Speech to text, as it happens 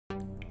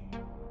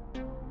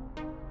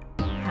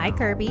Hi,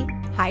 Kirby.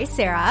 Hi,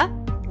 Sarah.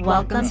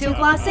 Welcome to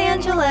Los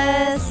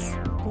Angeles.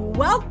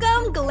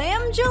 Welcome,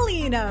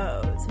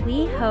 Glamgelinos.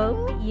 We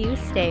hope you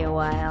stay a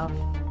while.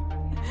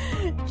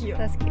 Cute.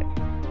 That's cute.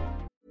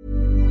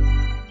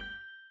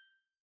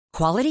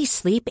 Quality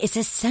sleep is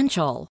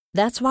essential.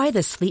 That's why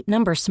the Sleep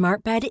Number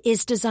Smart Bed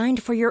is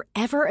designed for your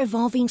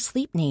ever-evolving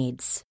sleep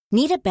needs.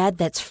 Need a bed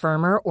that's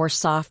firmer or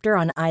softer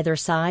on either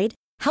side?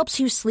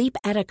 Helps you sleep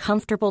at a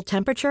comfortable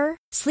temperature?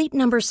 Sleep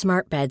Number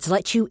Smart Beds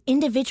let you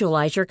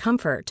individualize your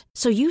comfort,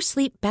 so you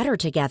sleep better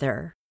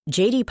together.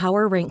 J.D.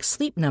 Power ranks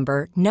Sleep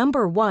Number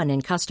number 1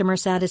 in customer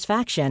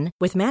satisfaction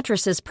with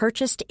mattresses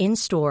purchased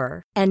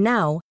in-store. And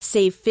now,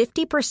 save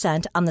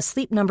 50% on the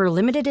Sleep Number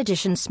Limited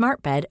Edition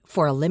Smart Bed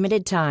for a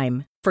limited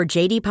time. For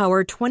J.D.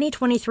 Power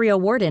 2023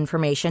 award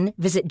information,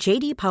 visit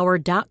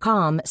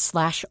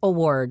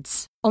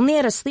jdpower.com/awards. Only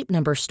at a Sleep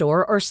Number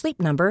store or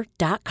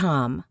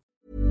sleepnumber.com.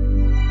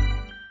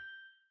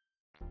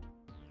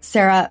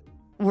 Sarah,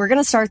 we're going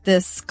to start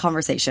this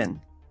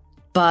conversation,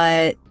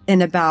 but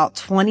in about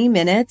 20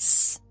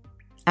 minutes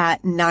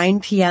at 9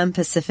 p.m.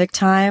 Pacific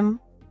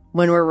time,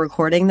 when we're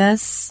recording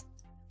this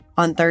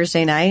on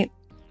Thursday night,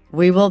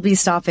 we will be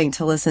stopping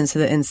to listen to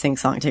the NSYNC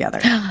song together.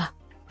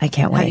 I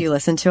can't wait. Have you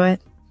listened to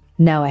it?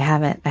 No, I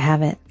haven't. I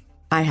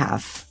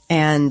have.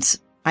 And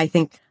I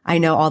think I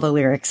know all the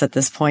lyrics at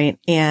this point.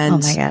 And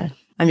oh my God.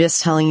 I'm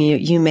just telling you,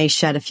 you may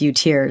shed a few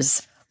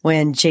tears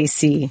when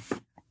JC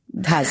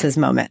has his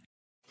moment.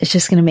 It's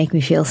just going to make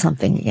me feel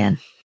something again.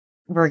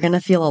 We're going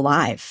to feel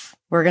alive.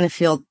 We're going to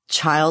feel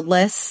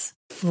childless.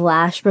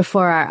 Flash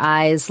before our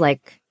eyes,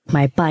 like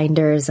my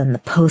binders and the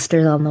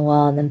posters on the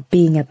wall, and then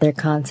being at their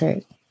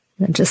concert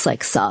and just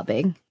like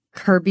sobbing.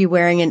 Kirby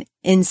wearing an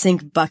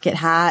NSYNC bucket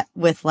hat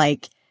with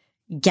like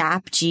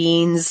Gap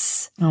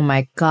jeans. Oh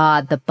my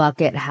God, the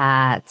bucket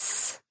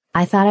hats.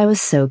 I thought I was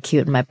so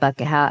cute in my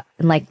bucket hat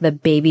and like the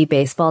baby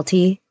baseball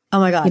tee. Oh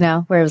my God. You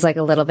know, where it was like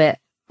a little bit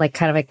like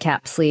kind of a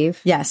cap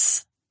sleeve.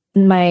 Yes.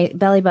 My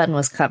belly button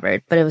was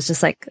covered, but it was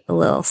just like a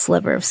little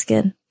sliver of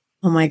skin.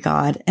 Oh my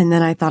God. And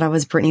then I thought I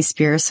was Britney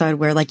Spears, so I'd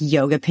wear like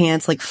yoga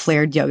pants, like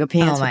flared yoga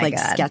pants with like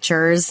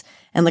Skechers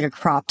and like a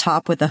crop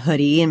top with a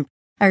hoodie. And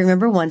I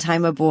remember one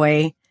time a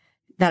boy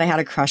that I had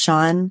a crush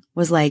on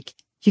was like,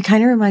 "You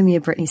kind of remind me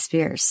of Britney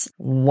Spears."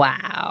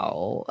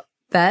 Wow.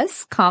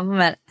 Best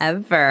compliment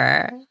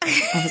ever.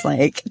 I was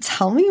like,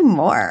 tell me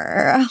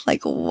more.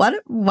 Like, what?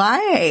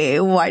 Why?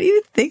 Why do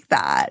you think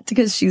that?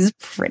 Because she's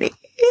pretty?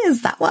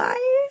 Is that why?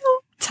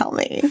 Tell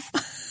me.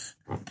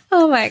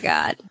 Oh my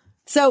God.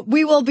 So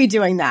we will be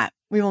doing that.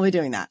 We will be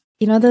doing that.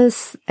 You know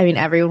those, I mean,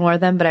 everyone wore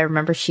them, but I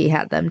remember she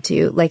had them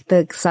too. Like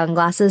the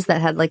sunglasses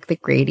that had like the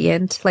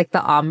gradient, like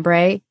the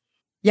ombre.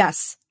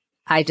 Yes.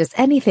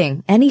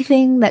 Anything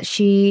that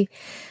she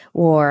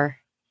wore,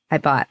 I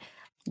bought.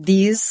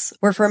 These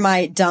were for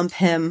my dump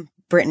him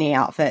Britney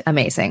outfit.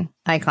 Amazing.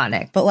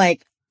 Iconic. But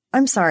like,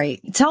 I'm sorry.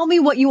 Tell me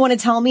what you want to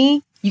tell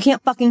me. You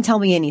can't fucking tell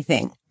me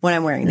anything when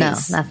I'm wearing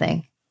these. No,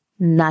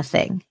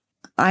 nothing.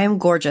 I am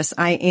gorgeous.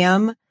 I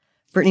am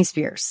Britney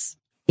Spears.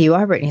 You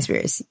are Britney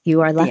Spears.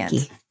 You are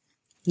lucky.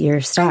 You're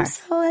a star. I'm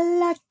so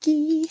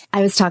lucky.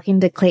 I was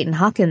talking to Clayton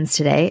Hawkins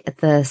today at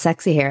the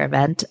Sexy Hair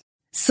event.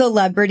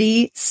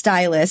 Celebrity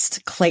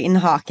stylist Clayton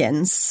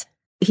Hawkins.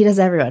 He does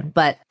everyone,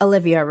 but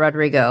Olivia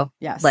Rodrigo.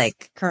 Yes.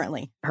 Like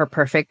currently. Her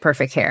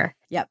perfect hair.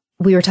 Yep.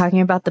 We were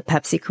talking about the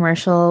Pepsi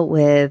commercial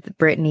with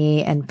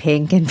Britney and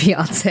Pink and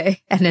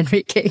Beyonce and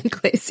Enrique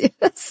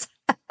Iglesias.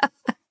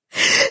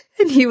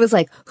 And he was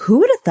like, who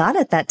would have thought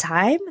at that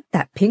time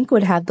that Pink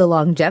would have the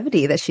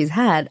longevity that she's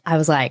had? I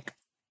was like,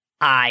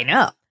 I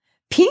know.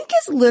 Pink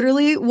is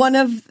literally one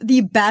of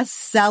the best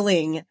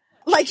selling.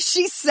 Like,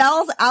 she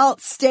sells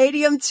out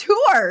stadium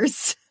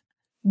tours.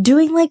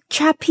 Doing like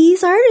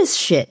trapeze artist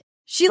shit.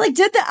 She like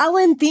did the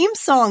Ellen theme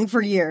song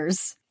for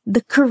years.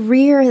 The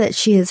career that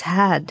she has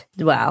had.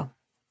 Wow.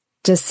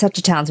 Just such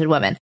a talented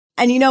woman.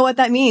 And you know what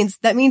that means?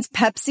 That means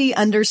Pepsi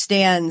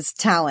understands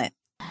talent.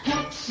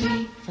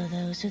 Pepsi, for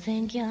those who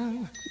think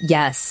young.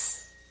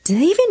 Yes. Do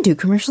they even do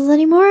commercials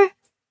anymore?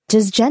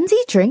 Does Gen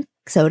Z drink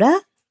soda?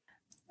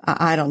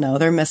 I don't know.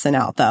 They're missing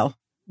out, though.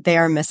 They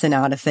are missing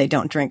out if they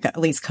don't drink at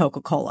least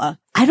Coca-Cola.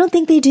 I don't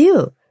think they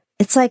do.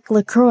 It's like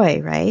LaCroix,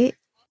 right?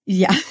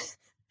 Yeah.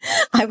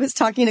 I was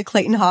talking to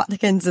Clayton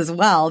Hawkins as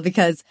well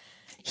because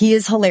he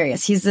is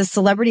hilarious. He's this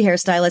celebrity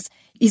hairstylist.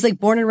 He's like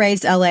born and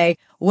raised LA,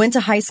 went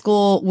to high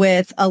school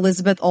with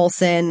Elizabeth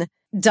Olsen,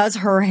 does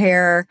her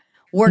hair,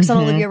 works on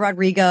Olivia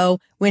Rodrigo.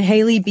 When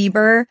Hailey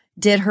Bieber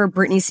did her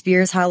Britney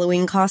Spears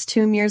Halloween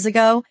costume years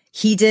ago,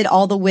 he did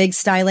all the wig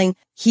styling.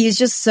 He is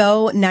just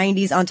so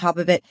 90s on top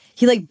of it.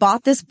 He like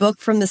bought this book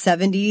from the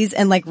 70s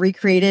and like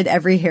recreated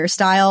every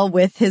hairstyle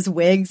with his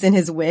wigs in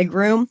his wig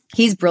room.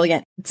 He's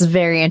brilliant. It's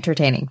very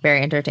entertaining.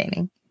 Very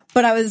entertaining.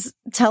 But I was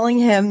telling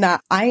him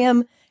that I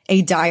am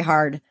a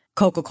diehard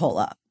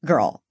Coca-Cola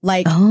girl.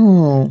 Like,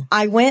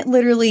 I went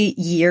literally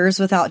years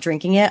without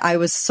drinking it. I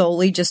was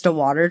solely just a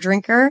water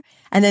drinker.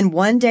 And then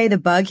one day the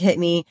bug hit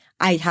me.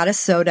 I had a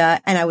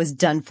soda and I was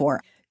done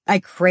for. I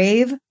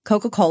crave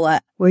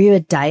Coca-Cola. Were you a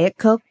Diet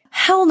Coke?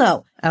 Hell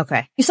no.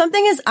 Okay.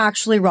 Something is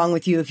actually wrong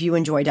with you if you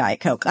enjoy Diet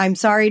Coke. I'm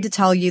sorry to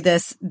tell you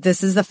this.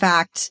 This is the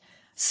fact.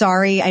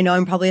 Sorry. I know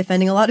I'm probably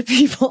offending a lot of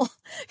people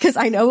because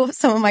I know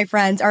some of my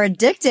friends are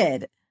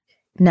addicted.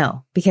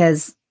 No,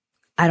 because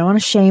I don't want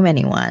to shame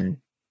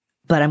anyone,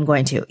 but I'm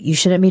going to. You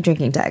shouldn't be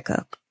drinking Diet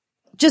Coke.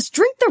 Just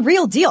drink the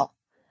real deal.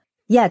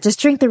 Yeah, just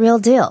drink the real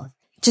deal.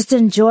 Just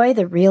enjoy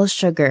the real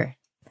sugar.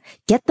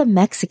 Get the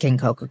Mexican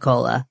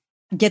Coca-Cola.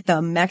 Get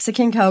the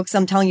Mexican Cokes.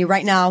 I'm telling you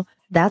right now.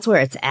 That's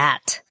where it's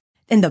at.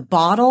 In the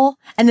bottle.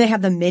 And they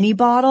have the mini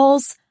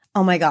bottles.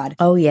 Oh my God.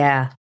 Oh,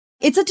 yeah.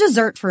 It's a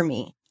dessert for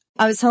me.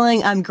 I was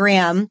telling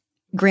Graham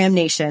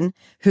Nation,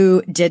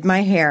 who did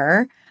my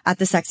hair at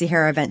the Sexy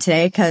Hair event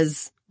today,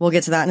 because we'll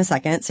get to that in a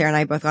second. Sarah and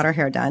I both got our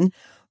hair done.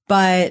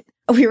 But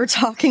we were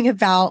talking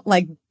about,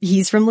 like,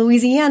 he's from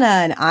Louisiana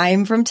and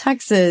I'm from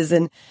Texas.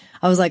 And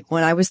I was like,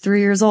 when I was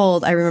 3 years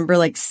old, I remember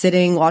like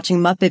sitting watching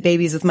Muppet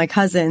Babies with my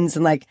cousins,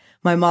 and like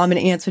my mom and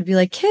aunts would be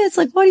like, kids,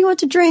 like, what do you want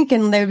to drink?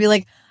 And they would be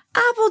like,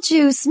 apple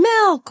juice,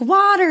 milk,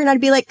 water. And I'd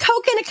be like,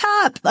 Coke in a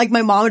cup. Like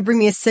my mom would bring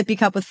me a sippy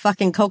cup with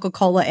fucking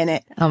Coca-Cola in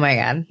it. Oh my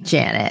God.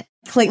 Janet.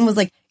 Clayton was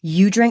like,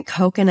 you drank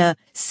Coke in a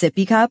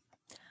sippy cup?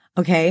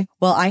 Okay.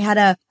 Well, I had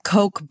a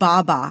Coke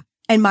Baba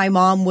and my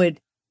mom would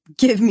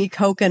give me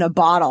Coke in a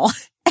bottle.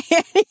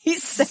 And he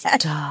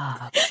said,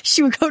 Stop.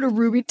 She would go to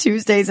Ruby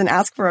Tuesdays and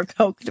ask for a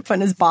Coke to put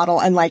in his bottle.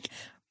 And like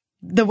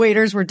the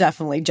waiters were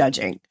definitely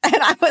judging. And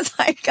I was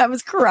like, I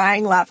was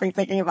crying, laughing,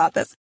 thinking about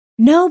this.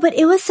 No, but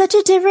it was such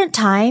a different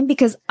time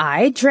because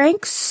I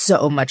drank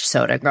so much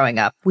soda growing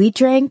up. We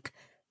drank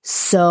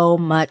so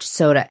much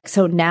soda.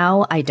 So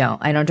now I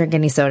don't drink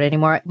any soda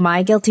anymore.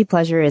 My guilty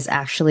pleasure is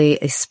actually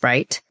a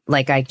Sprite.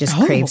 Like I just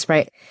crave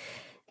Sprite.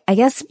 I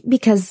guess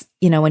because,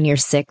 you know, when you're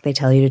sick, they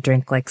tell you to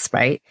drink like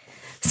Sprite.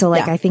 So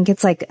like, I think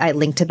it's like, I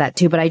link to that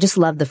too, but I just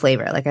love the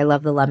flavor. Like I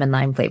love the lemon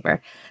lime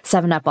flavor.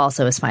 7-Up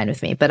also is fine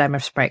with me, but I'm a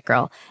Sprite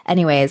girl.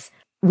 Anyways,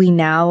 we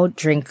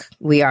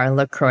are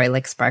LaCroix,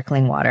 like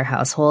sparkling water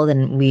household.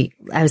 And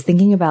I was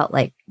thinking about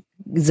like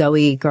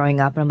Zoe growing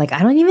up and I'm like,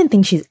 I don't even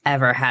think she's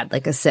ever had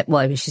like a sip. Well,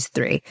 I mean, she's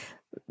 3,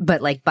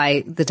 but like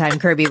by the time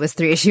Kirby was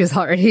 3, she was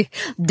already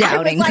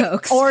downing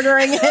Cokes.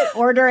 Ordering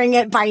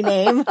it by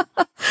name.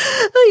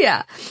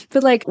 Yeah.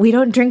 But like, we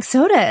don't drink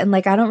soda and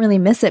like, I don't really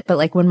miss it. But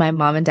like when my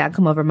mom and dad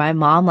come over, my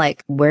mom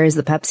like, where's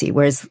the Pepsi?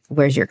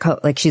 Where's your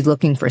Coke? Like she's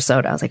looking for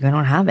soda. I was like, I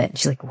don't have it.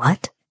 She's like,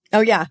 what?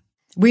 Oh yeah.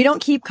 We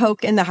don't keep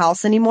Coke in the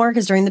house anymore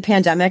because during the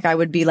pandemic, I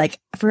would be like,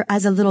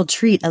 as a little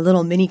treat, a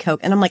little mini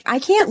Coke. And I'm like, I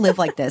can't live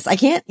like this. I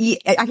can't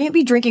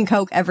be drinking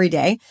Coke every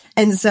day.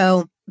 And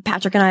so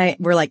Patrick and I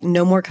were like,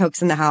 no more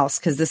Cokes in the house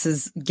because this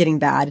is getting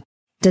bad.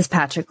 Does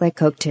Patrick like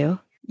Coke too?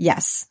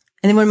 Yes.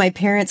 And then when my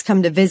parents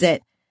come to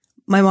visit,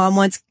 my mom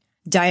wants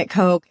Diet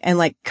Coke and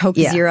like Coke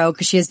Zero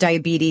because she has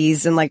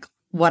diabetes and like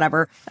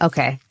whatever.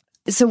 Okay.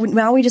 So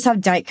now we just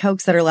have Diet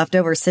Cokes that are left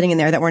over sitting in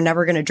there that we're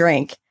never going to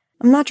drink.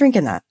 I'm not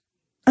drinking that.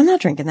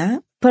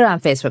 Put it on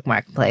Facebook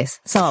Marketplace.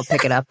 Someone will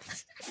pick it up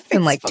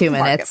in like 2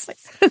 minutes.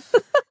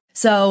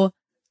 So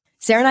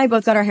Sarah and I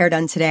both got our hair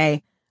done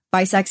today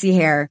by Sexy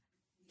Hair.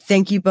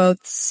 Thank you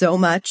both so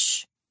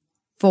much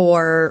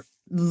for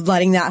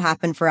letting that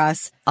happen for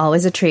us.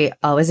 Always a treat.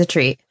 Always a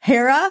treat.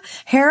 Hera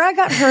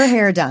got her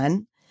hair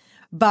done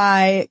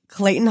by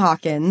Clayton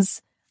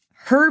Hawkins.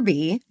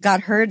 Herbie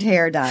got her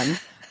hair done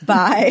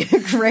by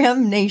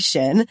Graham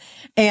Nation.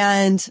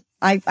 And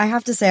I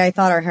have to say, I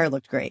thought our hair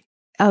looked great.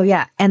 Oh,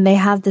 yeah. And they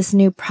have this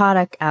new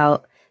product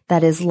out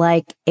that is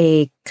like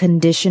a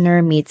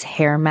conditioner meets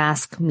hair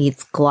mask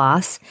meets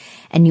gloss.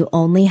 And you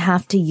only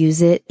have to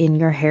use it in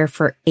your hair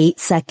for 8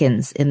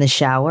 seconds in the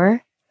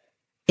shower.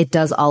 It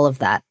does all of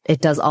that. It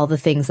does all the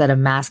things that a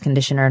mask,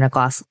 conditioner, and a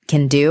gloss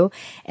can do.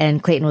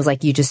 And Clayton was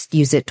like, you just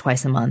use it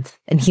twice a month.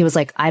 And he was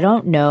like, I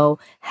don't know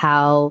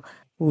how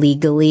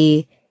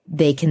legally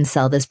they can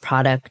sell this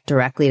product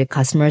directly to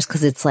customers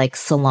because it's like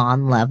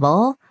salon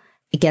level.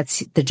 It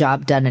gets the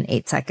job done in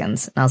 8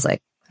 seconds. And I was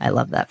like, I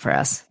love that for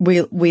us.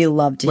 We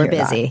love to hear that.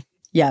 We're busy.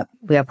 Yep.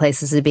 We got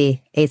places to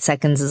be. 8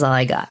 seconds is all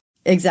I got.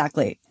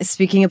 Exactly.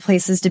 Speaking of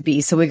places to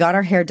be. So we got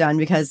our hair done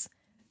because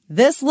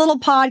this little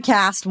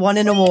podcast won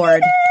an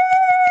award.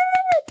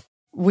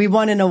 We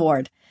won an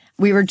award.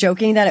 We were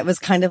joking that it was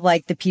kind of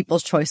like the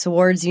People's Choice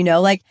Awards, you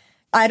know, like,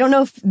 I don't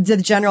know if the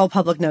general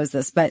public knows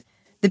this, but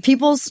the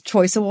People's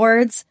Choice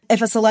Awards,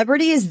 if a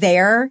celebrity is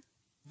there,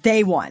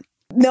 they won.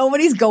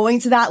 Nobody's going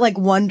to that like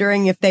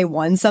wondering if they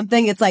won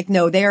something. It's like,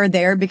 no, they are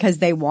there because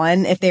they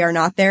won. If they are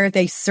not there,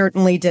 they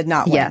certainly did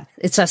not win. Yeah.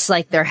 It's just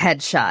like their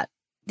headshot.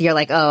 You're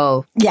like,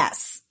 oh.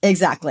 Yes,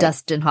 exactly.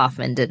 Dustin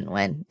Hoffman didn't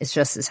win. It's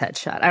just his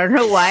headshot. I don't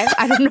know why.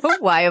 I don't know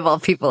why of all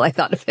people I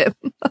thought of him.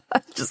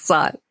 I just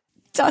saw it.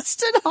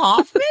 Dustin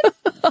Hoffman?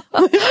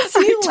 When was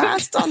he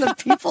last on the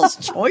People's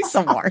Choice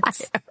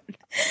Awards?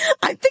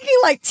 I'm thinking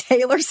like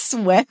Taylor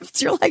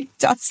Swift. You're like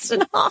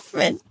Dustin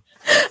Hoffman.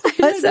 I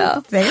don't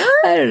know. There?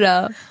 I don't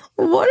know.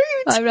 What are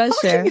you I'm not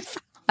sure. about?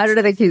 I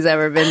don't think he's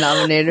ever been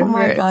nominated Oh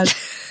my for God.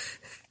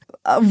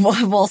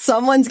 Well,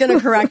 someone's going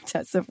to correct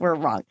us if we're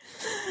wrong.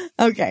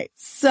 Okay.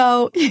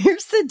 So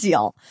here's the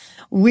deal.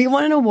 We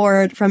won an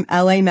award from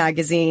LA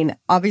Magazine.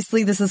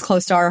 Obviously, this is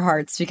close to our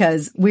hearts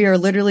because we are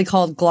literally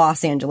called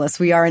Gloss Angeles.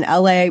 We are an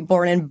LA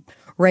born and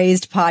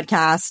raised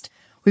podcast.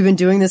 We've been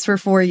doing this for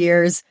 4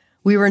 years.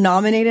 We were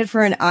nominated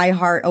for an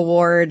iHeart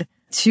Award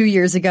 2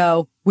 years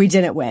ago. We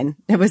didn't win.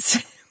 I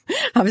was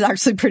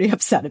actually pretty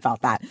upset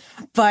about that,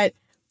 but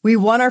we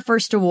won our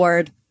first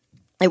award.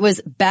 It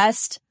was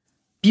Best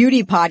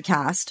Beauty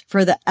Podcast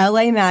for the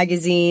LA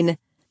Magazine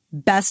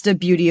Best of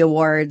Beauty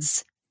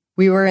Awards.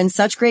 We were in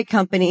such great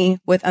company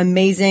with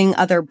amazing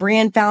other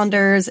brand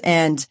founders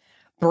and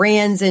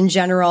brands in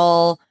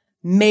general,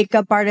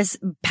 makeup artists,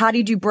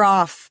 Patty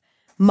Dubroff,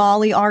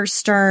 Molly R.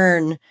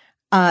 Stern,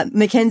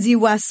 Mackenzie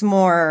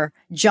Westmore,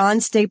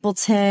 John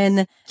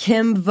Stapleton,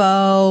 Kim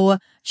Vo,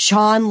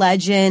 Sean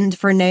Legend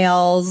for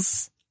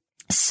nails.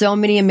 So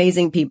many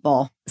amazing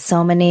people.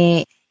 So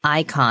many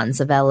icons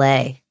of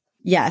LA.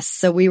 Yes.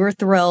 So we were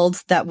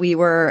thrilled that we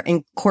were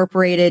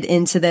incorporated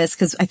into this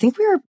because I think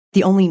we were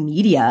the only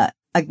media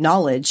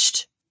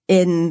acknowledged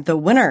in the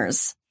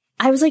winners.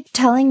 I was like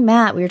telling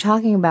Matt, we were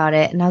talking about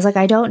it, and I was like,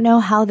 I don't know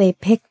how they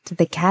picked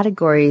the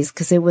categories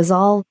because it was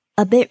all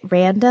a bit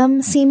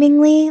random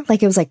seemingly.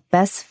 Like it was like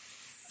best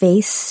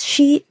face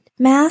sheet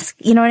mask.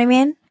 You know what I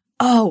mean?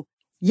 Oh,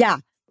 yeah.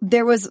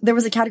 There was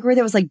a category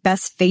that was like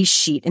best face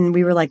sheet. And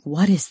we were like,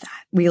 what is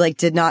that? We like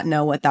did not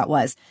know what that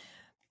was.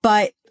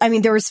 But I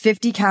mean, there was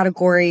 50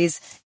 categories.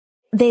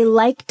 They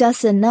liked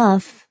us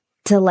enough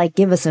to like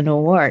give us an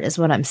award is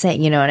what I'm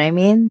saying. You know what I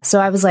mean? So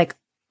I was like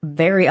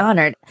very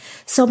honored.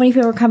 So many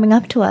people were coming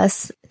up to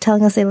us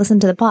telling us they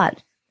listened to the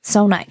pod.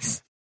 So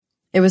nice.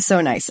 It was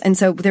so nice. And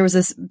so there was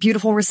this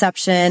beautiful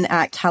reception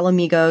at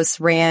Calamigos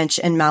Ranch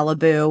in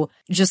Malibu,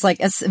 just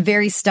like a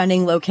very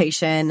stunning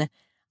location.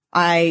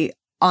 I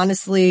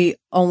honestly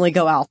only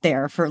go out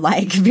there for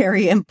like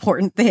very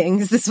important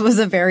things. This was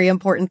a very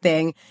important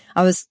thing.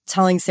 I was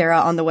telling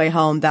Sarah on the way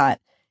home that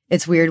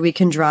it's weird we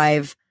can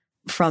drive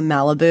from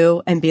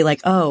Malibu and be like,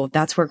 oh,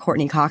 that's where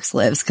Courtney Cox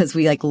lives. Cause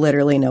we like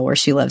literally know where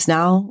she lives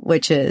now,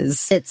 which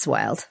is it's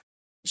wild.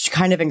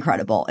 Kind of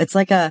incredible. It's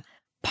like a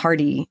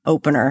party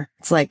opener.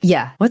 It's like,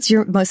 yeah, what's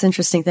your most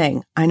interesting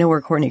thing? I know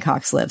where Courtney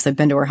Cox lives. I've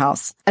been to her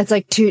house. It's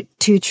like two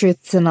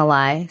truths and a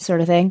lie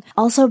sort of thing.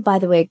 Also, by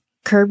the way,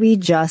 Kirby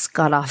just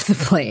got off the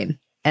plane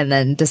and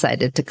then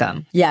decided to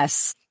come.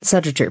 Yes.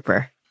 Such a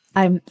trooper.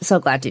 I'm so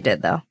glad you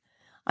did, though.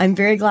 I'm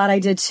very glad I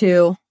did,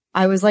 too.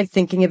 I was like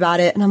thinking about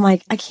it and I'm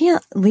like, I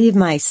can't leave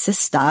my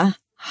sister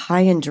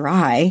high and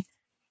dry.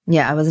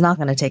 Yeah, I was not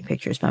going to take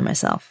pictures by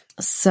myself.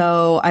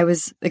 So I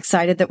was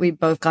excited that we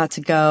both got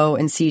to go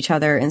and see each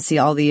other and see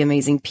all the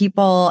amazing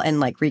people and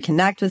like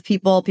reconnect with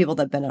people that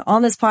have been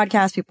on this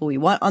podcast, people we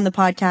want on the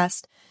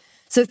podcast.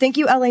 So thank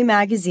you, LA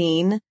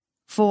Magazine,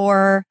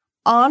 for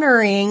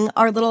honoring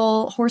our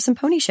little horse and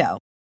pony show.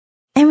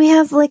 And we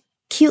have like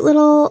cute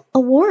little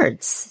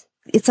awards.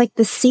 It's like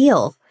the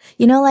seal,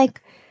 you know,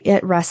 like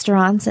at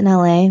restaurants in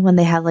LA when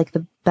they have like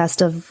the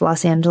Best of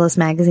Los Angeles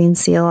magazine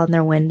seal on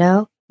their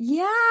window.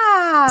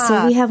 Yeah.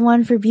 So we have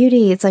one for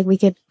beauty. It's like we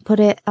could put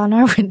it on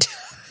our window.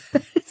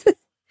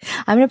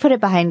 I'm going to put it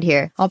behind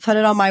here. I'll put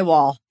it on my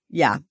wall.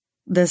 Yeah.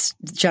 This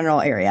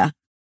general area.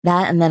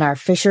 That and then our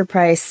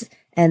Fisher-Price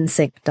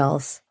NSYNC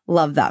dolls.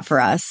 Love that for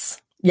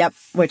us. Yep.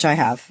 Which I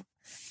have.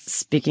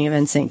 Speaking of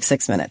NSYNC,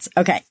 6 minutes.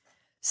 Okay.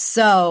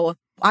 So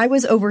I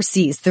was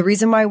overseas. The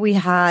reason why we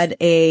had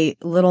a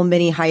little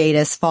mini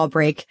hiatus fall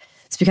break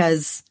is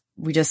because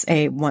we just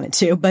A, wanted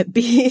to, but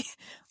B,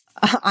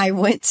 I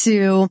went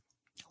to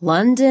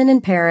London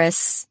and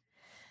Paris.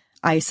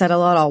 I said a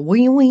lot of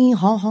wee wee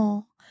ha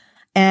ha.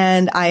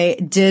 And I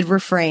did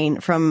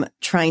refrain from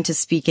trying to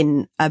speak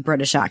in a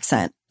British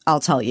accent. I'll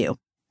tell you,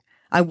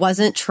 I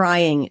wasn't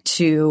trying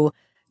to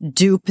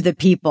dupe the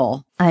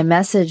people. I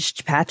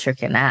messaged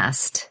Patrick and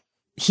asked.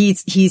 He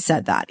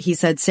said that. He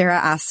said, Sarah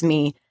asked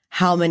me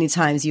how many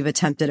times you've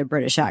attempted a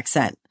British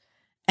accent.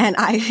 And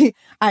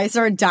I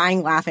started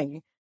dying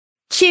laughing.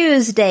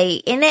 Tuesday,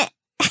 innit?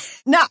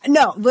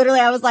 No, literally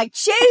I was like,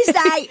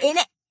 Tuesday,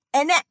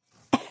 innit?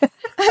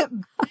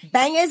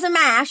 Bangers and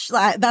mash.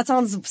 That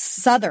sounds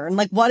Southern.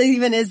 Like, what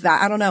even is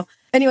that? I don't know.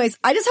 Anyways,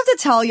 I just have to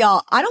tell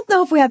y'all, I don't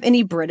know if we have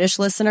any British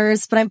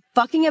listeners, but I'm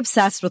fucking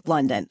obsessed with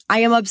London. I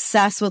am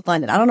obsessed with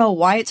London. I don't know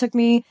why it took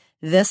me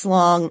this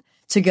long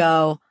to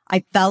go.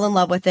 I fell in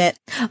love with it.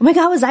 Oh my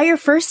God, was that your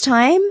first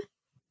time?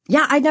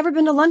 Yeah, I'd never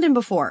been to London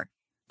before.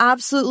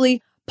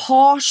 Absolutely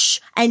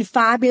posh and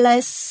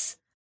fabulous.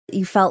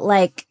 You felt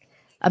like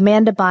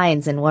Amanda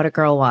Bynes in What a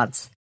Girl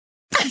Wants.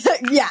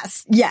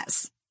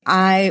 Yes.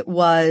 I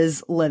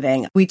was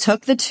living. We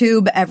took the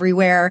tube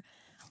everywhere.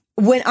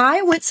 When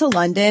I went to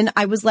London,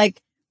 I was like,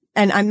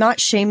 and I'm not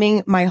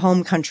shaming my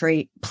home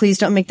country. Please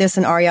don't make this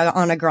an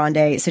Ariana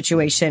Grande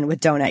situation with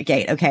Donut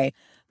Gate, okay?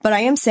 But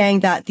I am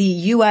saying that the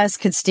U.S.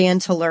 could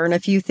stand to learn a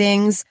few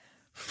things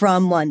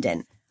from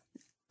London.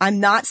 I'm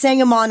not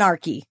saying a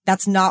monarchy.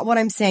 That's not what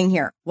I'm saying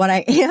here. What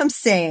I am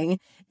saying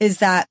is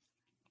that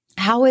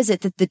how is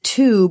it that the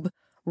tube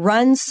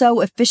runs so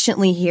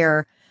efficiently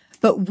here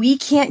but we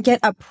can't get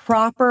a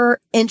proper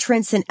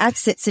entrance and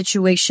exit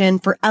situation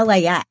for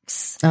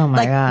LAX. Oh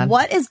my God.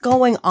 What is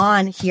going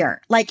on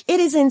here? Like, it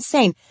is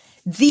insane.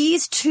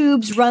 These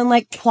tubes run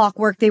like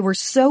clockwork. They were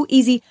so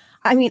easy.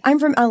 I mean, I'm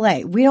from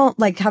LA. We don't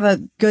like have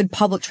a good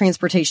public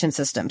transportation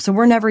system, so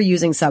we're never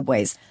using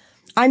subways.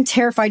 I'm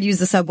terrified to use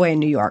the subway in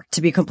New York,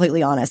 to be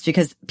completely honest,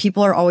 because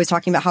people are always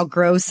talking about how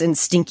gross and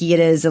stinky it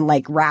is and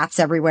like rats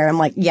everywhere. I'm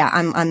like, yeah,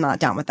 I'm not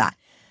down with that.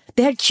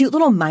 They had cute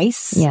little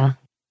mice. Yeah.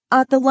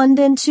 At the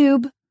London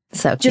tube.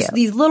 So cute. Just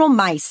these little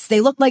mice.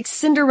 They looked like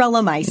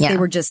Cinderella mice. Yeah. They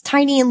were just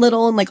tiny and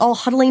little and like all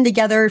huddling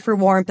together for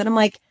warmth. And I'm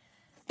like,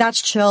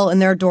 that's chill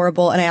and they're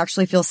adorable. And I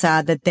actually feel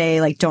sad that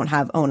they like don't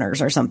have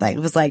owners or something. It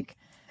was like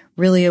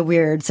really a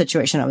weird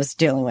situation I was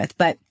dealing with.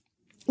 But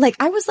like,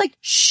 I was like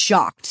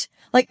shocked.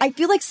 Like, I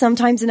feel like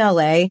sometimes in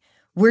LA,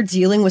 we're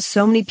dealing with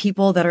so many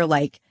people that are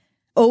like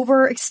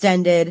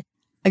overextended,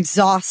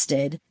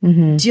 exhausted,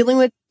 dealing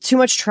with too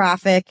much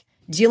traffic,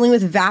 dealing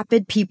with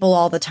vapid people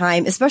all the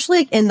time, especially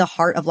like in the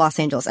heart of Los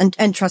Angeles.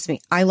 And trust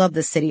me, I love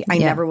this city. I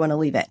never want to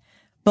leave it.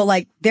 But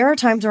like, there are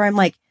times where I'm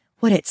like,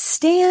 would it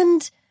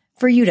stand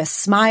for you to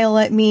smile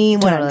at me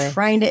when I'm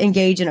trying to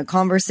engage in a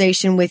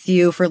conversation with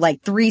you for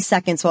like 3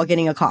 seconds while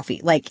getting a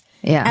coffee? Like,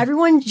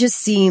 everyone just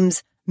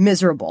seems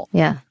miserable.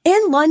 Yeah.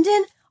 In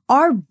London,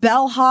 our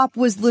bellhop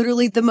was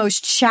literally the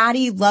most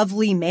chatty,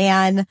 lovely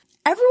man.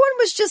 Everyone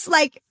was just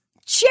like,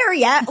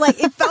 chariot. Like,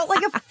 it felt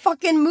like a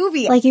fucking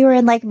movie. Like you were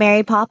in like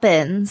Mary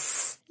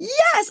Poppins.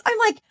 Yes. I'm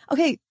like,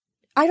 okay,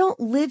 I don't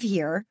live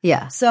here.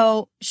 Yeah.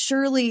 So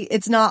surely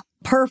it's not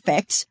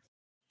perfect.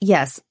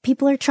 Yes.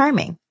 People are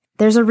charming.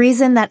 There's a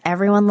reason that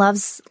everyone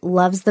loves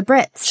the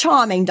Brits.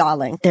 Charming,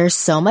 darling. There's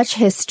so much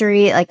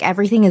history. Like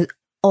everything is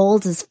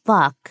old as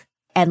fuck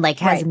and like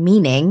has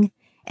meaning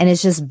and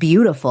it's just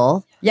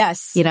beautiful.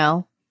 Yes. You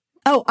know?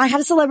 Oh, I had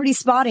a celebrity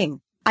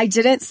spotting. I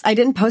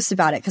didn't post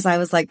about it because I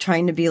was like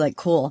trying to be like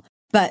cool.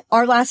 But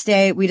our last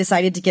day, we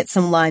decided to get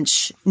some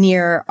lunch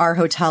near our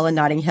hotel in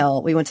Notting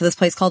Hill. We went to this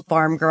place called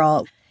Farm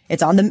Girl.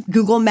 It's on the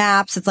Google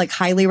Maps. It's like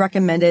highly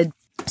recommended.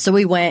 So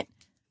we went.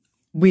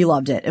 We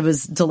loved it. It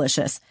was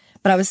delicious.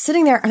 But I was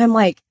sitting there and I'm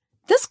like,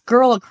 this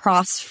girl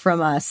across from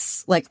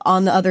us, like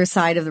on the other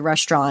side of the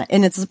restaurant,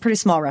 and it's a pretty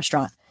small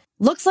restaurant,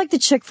 looks like the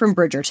chick from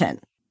Bridgerton.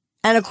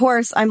 And of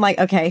course, I'm like,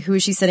 okay, who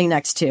is she sitting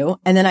next to?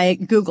 And then I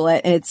Google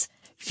it and it's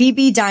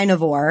Phoebe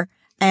Dynevor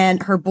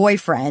and her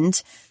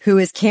boyfriend, who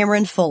is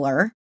Cameron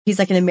Fuller. He's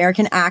like an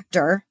American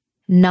actor.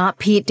 Not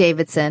Pete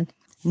Davidson.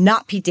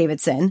 Not Pete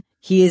Davidson.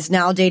 He is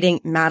now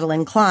dating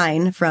Madeline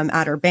Klein from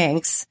Outer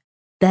Banks.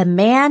 The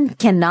man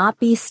cannot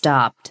be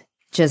stopped.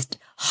 Just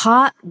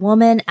hot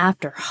woman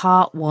after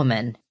hot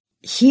woman.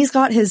 He's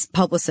got his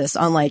publicist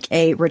on like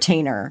a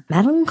retainer.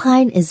 Madeline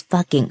Klein is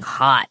fucking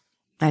hot.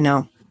 I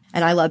know.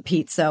 And I love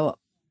Pete, so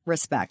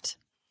respect.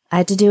 I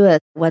had to do a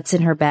what's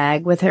in her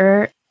bag with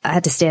her. I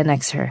had to stand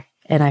next to her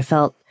and I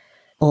felt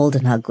old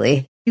and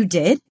ugly. You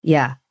did?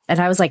 Yeah. And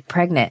I was like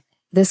pregnant.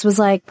 This was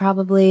like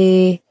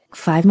probably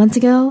 5 months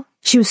ago.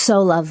 She was so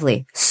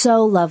lovely,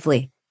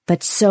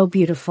 but so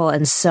beautiful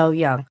and so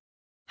young.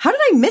 How did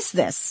I miss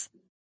this?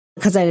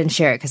 Because I didn't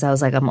share it because I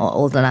was like, I'm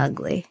old and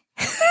ugly.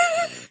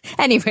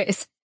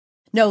 Anyways.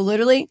 No,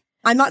 literally,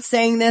 I'm not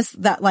saying this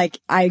that like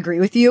I agree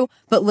with you,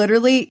 but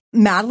literally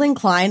Madeline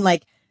Klein,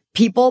 like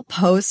people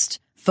post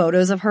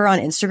photos of her on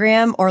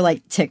Instagram or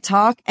like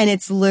TikTok. And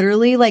it's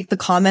literally like the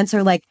comments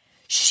are like,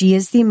 she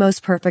is the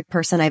most perfect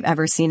person I've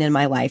ever seen in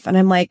my life. And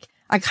I'm like,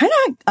 I kind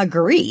of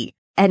agree.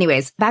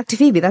 Anyways, back to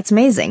Phoebe. That's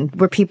amazing.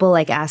 Were people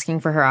like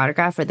asking for her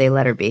autograph or they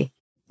let her be?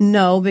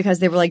 No, because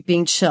they were like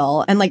being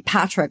chill. And like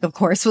Patrick, of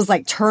course, was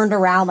like turned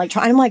around, like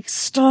trying. I'm like,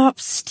 stop,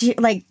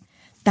 like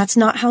that's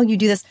not how you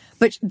do this.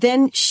 But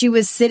then she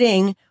was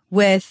sitting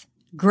with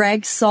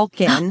Greg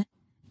Sulkin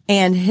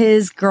and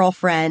his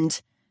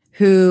girlfriend,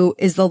 who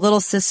is the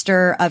little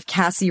sister of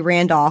Cassie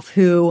Randolph,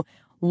 who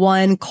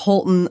won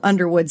Colton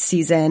Underwood's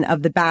season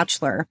of The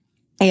Bachelor.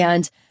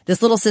 And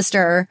this little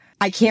sister,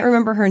 I can't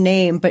remember her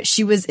name, but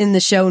she was in the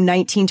show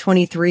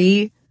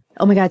 1923.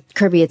 Oh my God,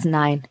 Kirby, it's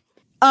 9.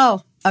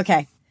 Oh,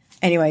 okay.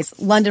 Anyways,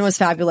 London was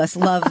fabulous.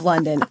 Love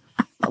London.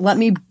 Let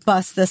me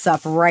bust this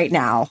up right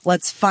now.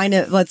 Let's find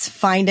it. Let's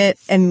find it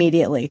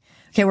immediately.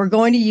 Okay, we're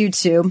going to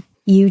YouTube.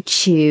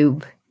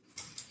 YouTube.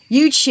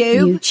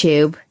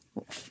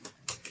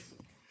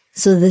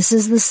 So this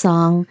is the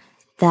song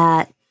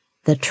that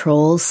the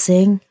trolls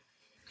sing?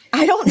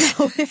 I don't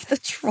know if the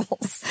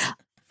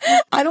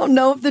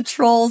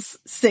trolls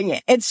sing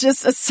it. It's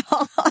just a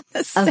song on the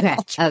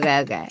soundtrack.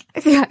 Okay.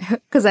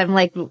 Because I'm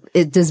like,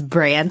 does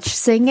Branch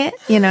sing it?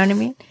 You know what I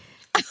mean?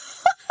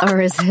 Or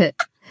is it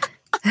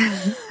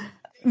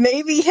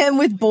maybe him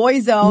with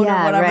Boyzone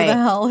or whatever the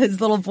hell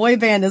his little boy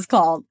band is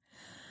called?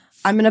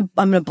 I'm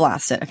gonna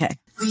blast it. Okay,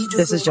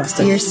 this is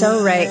Justin. You're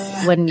so right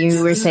when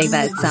you were saying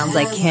that it sounds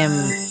like him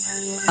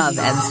of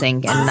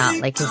NSYNC and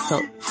not like his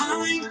soul.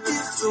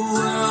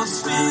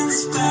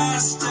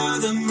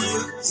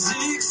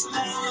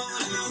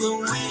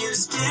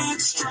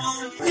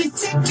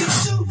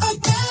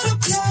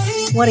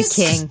 What a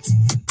king.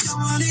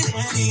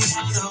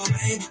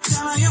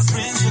 your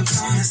friends are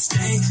gonna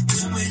stay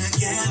when we're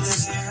together.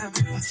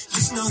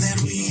 You know that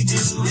we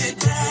do it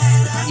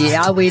better.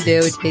 Yeah, we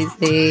do,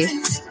 TC.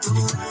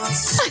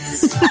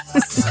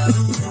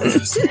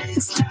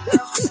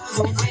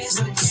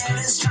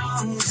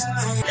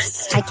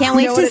 I can't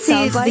wait to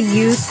see the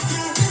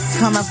youth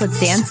come up with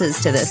dances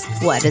to this.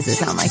 What does it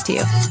sound like to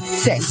you?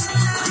 Same.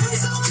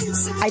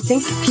 I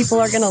think people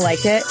are going to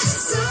like it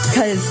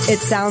because it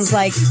sounds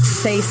like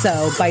Say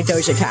So by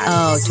Doja Cat.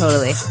 Oh,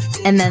 totally.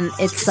 And then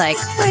it's like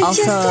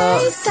also,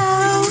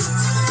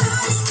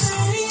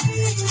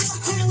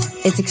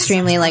 it's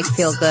extremely like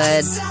feel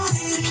good,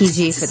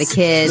 PG for the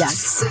kids.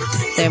 Yes.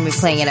 They're going to be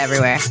playing it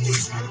everywhere.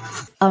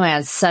 Oh my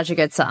God, such a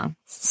good song.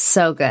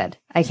 So good.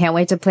 I can't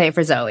wait to play it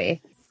for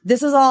Zoe.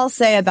 This is all I'll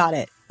say about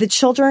it. The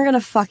children are going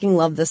to fucking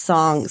love this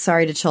song.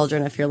 Sorry to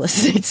children if you're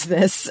listening to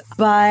this.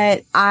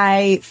 But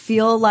I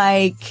feel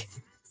like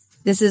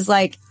this is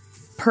like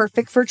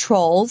perfect for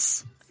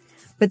trolls,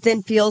 but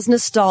then feels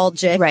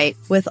nostalgic Right.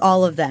 with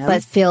all of them.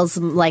 But feels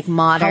like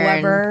modern.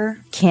 However,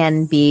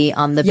 can be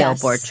on the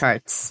Yes. Billboard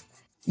charts.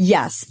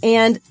 yes.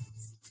 And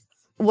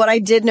what I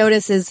did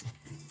notice is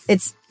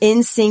it's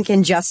NSYNC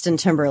and Justin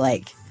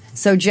Timberlake.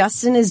 So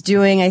Justin is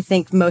doing, I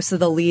think, most of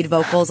the lead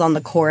vocals on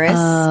the chorus.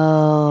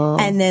 Oh.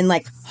 And then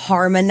like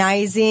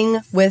harmonizing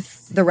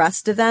with the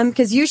rest of them.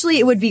 Because usually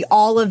it would be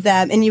all of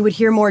them and you would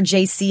hear more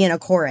JC in a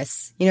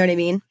chorus. You know what I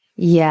mean?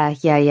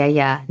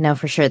 Yeah. No,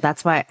 for sure.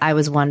 That's why I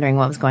was wondering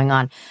what was going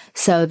on.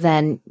 So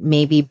then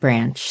maybe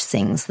Branch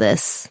sings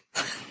this.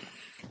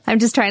 I'm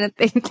just trying to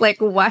think like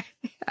why.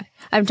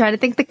 I'm trying to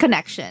think the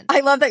connection. I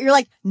love that you're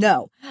like,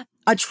 no,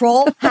 a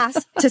troll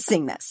has to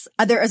sing this.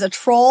 There is a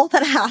troll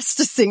that has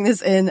to sing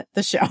this in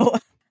the show.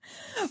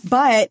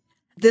 But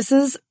this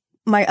is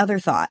my other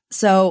thought.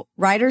 So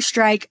writer's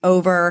strike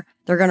over.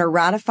 They're going to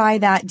ratify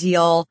that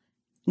deal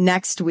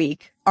next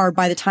week, or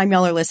by the time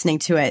y'all are listening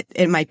to it,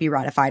 it might be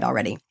ratified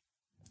already.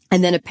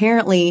 And then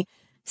apparently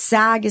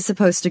SAG is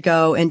supposed to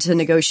go into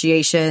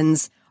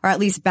negotiations, or at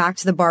least back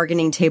to the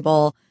bargaining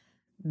table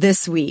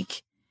this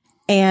week.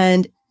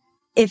 And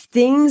if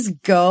things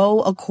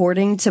go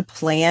according to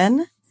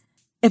plan,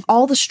 if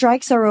all the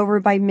strikes are over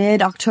by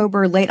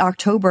mid-October, late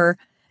October,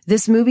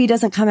 this movie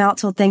doesn't come out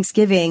till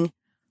Thanksgiving,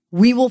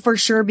 we will for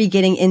sure be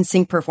getting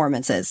NSYNC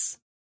performances.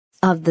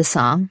 Of the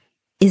song.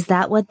 Is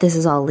that what this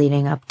is all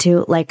leading up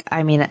to? Like,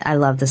 I mean, I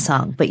love the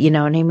song, but you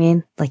know what I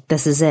mean? Like,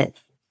 this is it.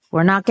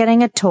 We're not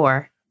getting a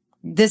tour.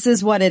 This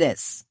is what it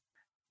is.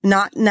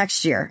 Not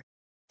next year.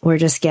 We're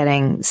just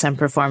getting some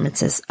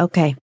performances.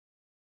 Okay.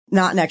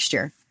 Not next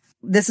year.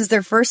 This is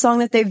their first song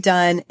that they've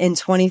done in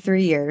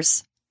 23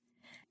 years.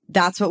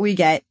 That's what we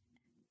get.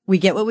 We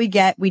get what we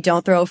get. We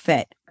don't throw a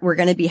fit. We're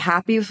going to be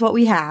happy with what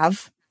we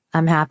have.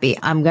 I'm happy.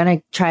 I'm going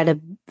to try to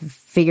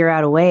figure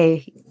out a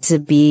way to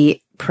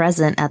be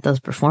present at those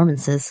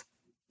performances.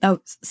 Oh,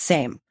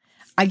 same.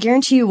 I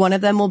guarantee you one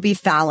of them will be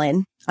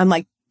Fallon. I'm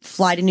like,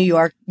 fly to New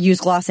York,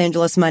 use Los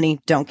Angeles money,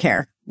 don't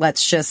care.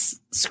 Let's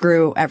just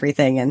screw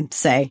everything and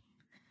say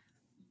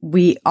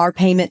our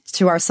payment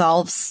to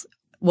ourselves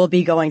will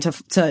be going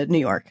to New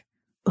York.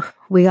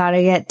 We got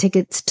to get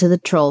tickets to the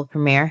Troll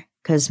premiere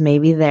because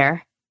maybe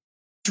there.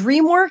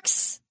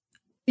 DreamWorks,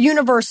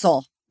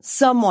 Universal,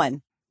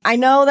 someone. I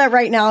know that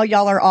right now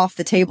y'all are off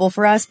the table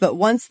for us, but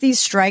once these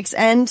strikes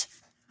end,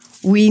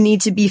 we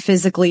need to be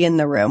physically in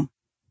the room.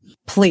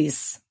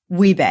 Please,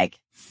 we beg.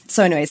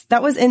 So anyways,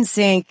 that was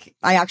NSYNC.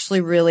 I actually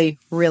really,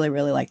 really,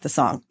 really like the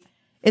song.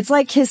 It's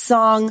like his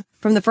song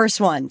from the first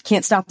one,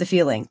 Can't Stop the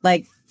Feeling.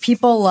 Like,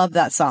 people love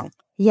that song.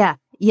 Yeah.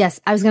 Yes.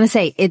 I was going to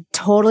say, it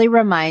totally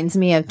reminds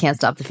me of Can't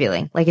Stop the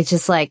Feeling. Like, it's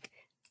just like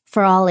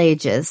for all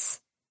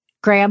ages.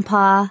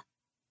 Grandpa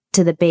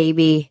to the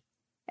baby.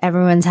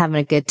 Everyone's having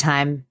a good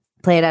time.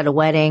 Play it at a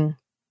wedding,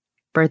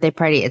 birthday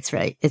party. It's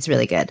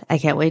really good. I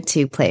can't wait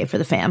to play it for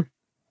the fam.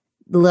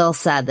 A little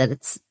sad that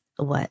it's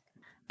what?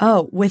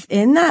 Oh,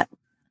 within that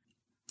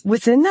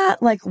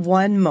like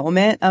one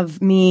moment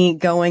of me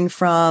going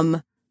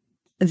from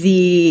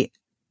the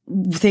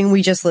thing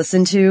we just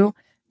listened to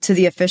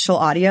the official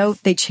audio,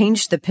 they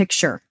changed the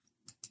picture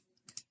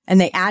and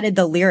they added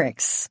the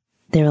lyrics.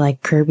 They were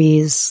like,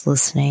 Kirby's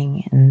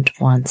listening and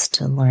wants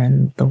to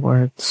learn the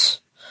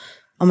words.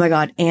 Oh my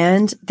God.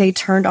 And they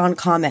turned on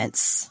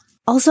comments.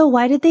 Also,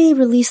 why did they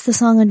release the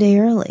song a day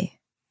early?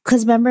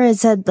 Because remember it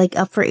said like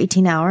up for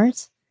 18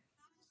 hours?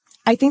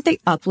 I think they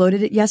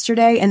uploaded it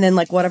yesterday and then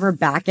like whatever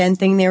back end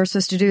thing they were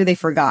supposed to do, they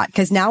forgot.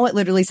 Because now it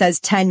literally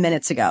says 10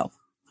 minutes ago.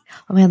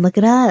 Oh man, look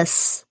at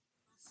us.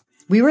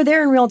 We were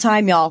there in real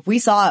time, y'all. We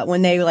saw it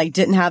when they like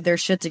didn't have their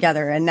shit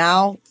together. And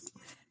now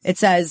it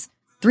says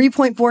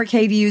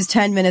 3.4K views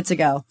 10 minutes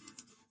ago.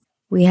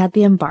 We had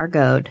the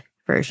embargoed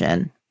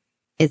version.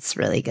 It's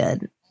really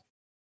good.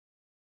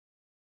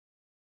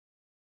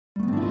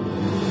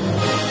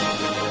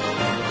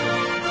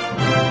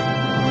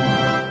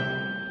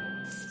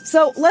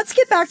 So let's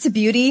get back to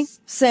beauty,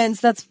 since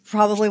that's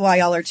probably why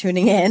y'all are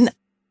tuning in.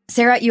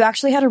 Sarah, you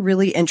actually had a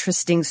really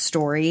interesting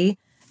story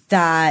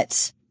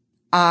that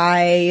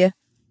I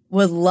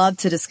would love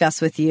to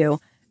discuss with you.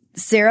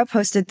 Sarah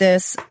posted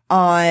this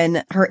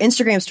on her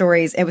Instagram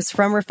stories. It was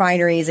from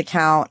Refinery's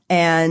account,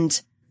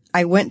 and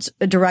I went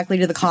directly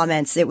to the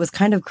comments. It was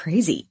kind of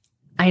crazy.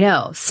 I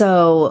know.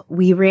 So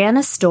we ran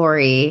a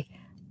story.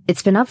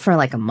 It's been up for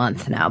like a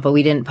month now, but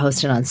we didn't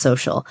post it on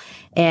social.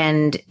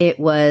 And it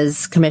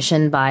was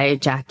commissioned by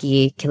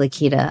Jackie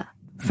Kilikita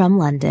from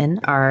London,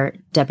 our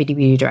deputy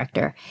beauty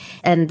director.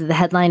 And the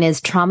headline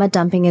is "Trauma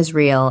Dumping is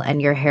Real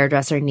and Your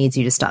Hairdresser Needs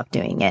You to Stop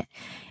Doing It."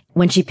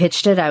 When she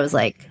pitched it, I was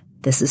like,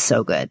 this is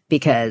so good,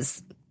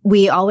 because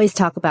we always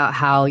talk about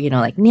how, you know,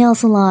 like nail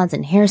salons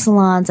and hair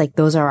salons, like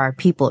those are our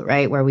people,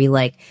 right? Where we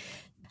like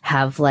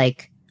have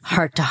like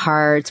heart to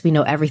hearts. We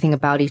know everything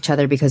about each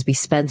other because we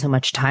spend so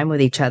much time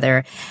with each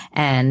other,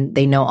 and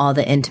they know all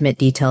the intimate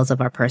details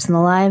of our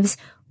personal lives.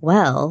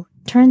 Well,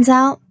 turns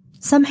out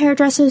some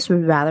hairdressers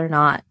would rather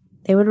not.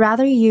 They would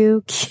rather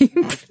you keep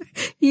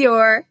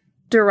your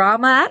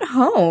drama at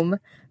home,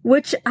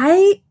 which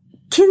I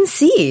can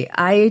see.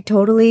 I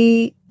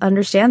totally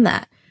understand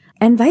that.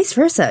 And vice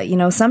versa. You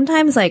know,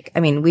 sometimes like, I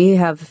mean, we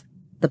have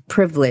the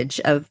privilege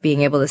of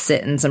being able to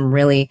sit in some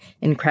really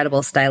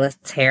incredible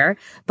stylist's hair.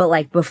 But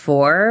like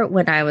before,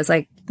 when I was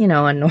like, you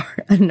know, a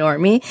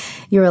normie,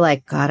 you were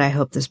like, God, I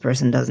hope this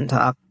person doesn't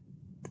talk.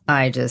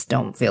 I just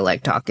don't feel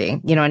like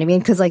talking. You know what I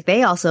mean? Cause like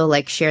they also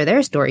like share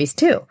their stories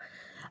too.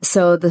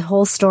 So the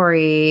whole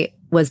story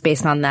was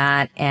based on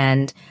that.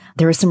 And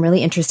there were some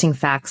really interesting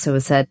facts. So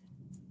it said,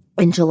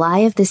 in July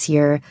of this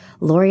year,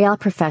 L'Oreal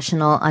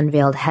Professional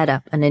unveiled Head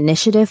Up, an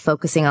initiative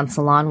focusing on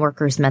salon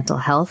workers' mental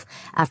health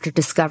after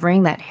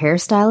discovering that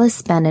hairstylists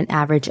spend an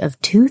average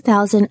of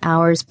 2,000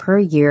 hours per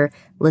year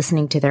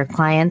listening to their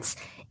clients.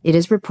 It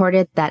is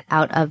reported that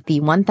out of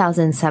the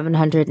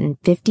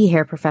 1,750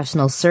 hair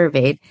professionals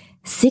surveyed,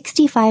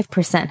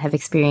 65% have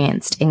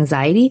experienced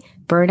anxiety,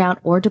 burnout,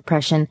 or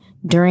depression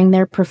during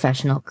their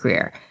professional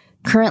career.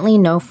 Currently,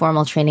 no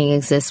formal training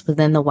exists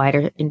within the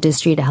wider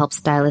industry to help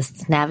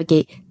stylists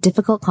navigate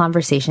difficult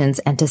conversations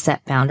and to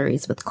set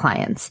boundaries with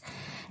clients.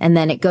 And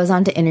then it goes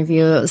on to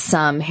interview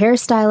some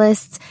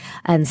hairstylists,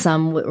 and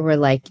some were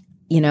like,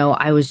 you know,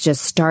 I was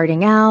just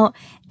starting out,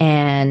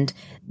 and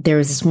there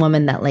was this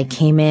woman that like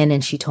came in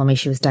and she told me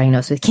she was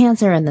diagnosed with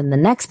cancer. And then the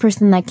next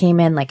person that came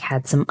in like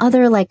had some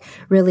other like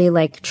really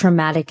like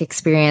traumatic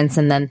experience.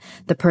 And then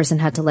the person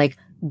had to like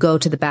go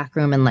to the back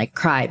room and like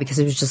cry because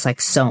it was just like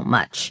so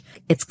much.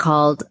 It's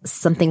called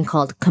something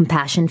called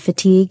compassion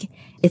fatigue.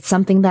 It's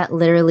something that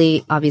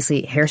literally,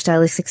 obviously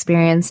hairstylists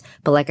experience,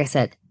 but like I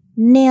said,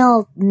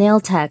 nail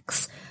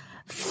techs,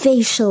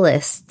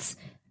 facialists,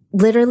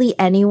 literally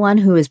anyone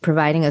who is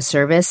providing a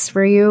service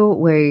for you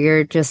where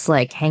you're just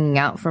like hanging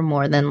out for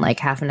more than like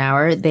half an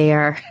hour, they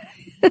are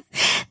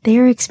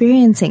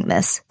experiencing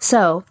this.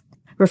 So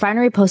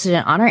Refinery posted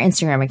it on our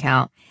Instagram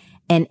account,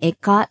 and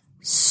it got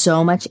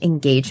so much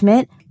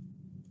engagement.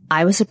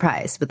 I was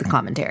surprised with the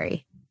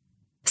commentary.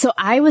 So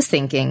I was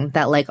thinking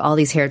that like all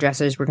these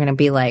hairdressers were going to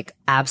be like,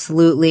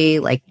 absolutely,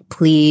 like,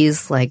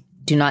 please, like,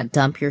 do not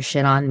dump your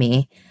shit on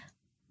me.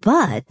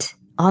 But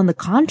on the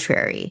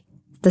contrary,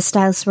 the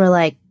stylists were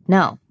like,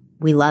 no,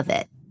 we love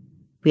it.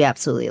 We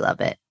absolutely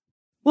love it.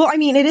 Well, I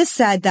mean, it is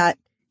said that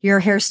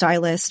your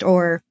hairstylist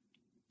or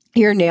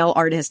your nail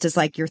artist is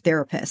like your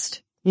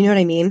therapist. You know what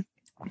I mean?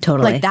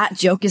 Totally. Like that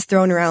joke is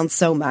thrown around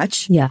so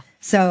much. Yeah.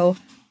 So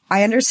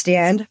I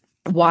understand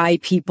why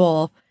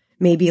people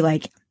may be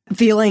like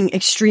feeling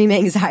extreme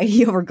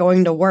anxiety over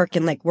going to work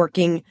and like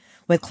working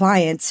with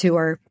clients who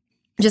are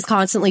just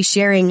constantly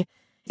sharing.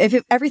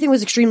 If everything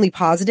was extremely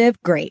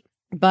positive, great.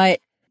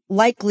 But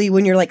likely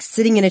when you're like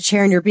sitting in a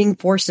chair and you're being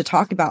forced to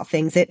talk about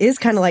things, it is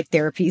kind of like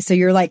therapy. So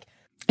you're like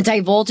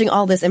divulging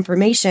all this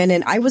information.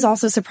 And I was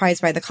also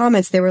surprised by the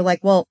comments. They were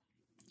like, well,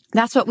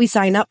 that's what we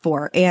sign up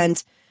for.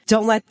 And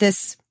don't let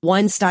this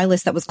one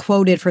stylist that was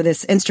quoted for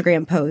this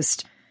Instagram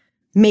post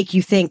make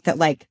you think that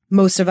like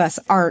most of us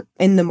aren't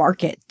in the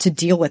market to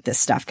deal with this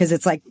stuff. Cause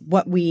it's like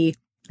what we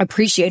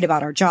appreciate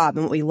about our job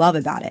and what we love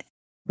about it.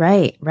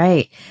 Right,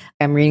 right.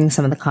 I'm reading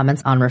some of the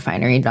comments on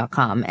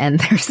refinery.com, and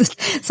there's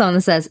someone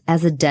that says,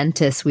 as a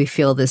dentist, we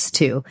feel this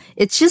too.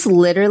 It's just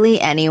literally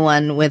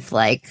anyone with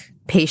like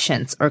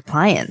patients or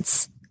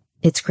clients.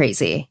 It's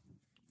crazy.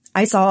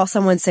 I saw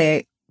someone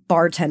say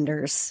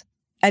bartenders,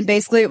 and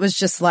basically it was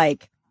just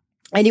like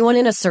anyone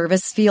in a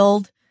service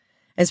field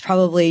is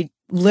probably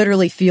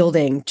literally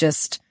fielding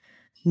just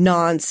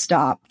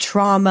nonstop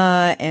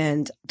trauma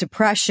and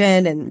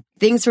depression and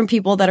things from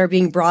people that are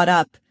being brought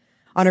up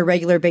on a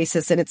regular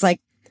basis. And it's like,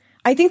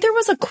 I think there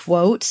was a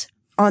quote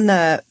on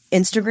the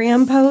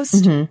Instagram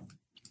post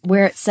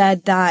where it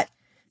said that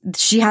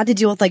she had to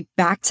deal with like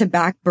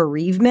back-to-back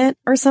bereavement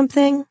or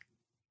something.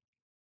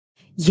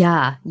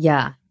 Yeah,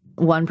 yeah.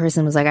 One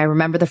person was like, I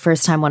remember the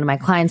first time one of my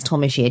clients told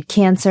me she had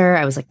cancer.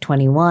 I was like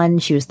 21.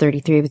 She was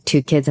 33 with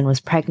 2 kids and was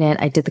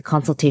pregnant. I did the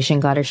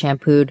consultation, got her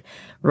shampooed,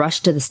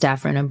 rushed to the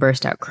staff room and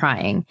burst out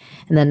crying.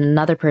 And then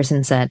another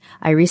person said,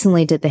 I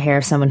recently did the hair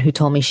of someone who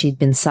told me she'd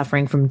been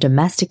suffering from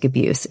domestic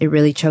abuse. It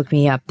really choked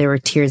me up. There were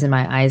tears in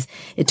my eyes.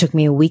 It took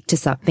me a week to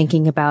stop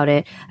thinking about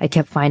it. I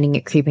kept finding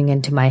it creeping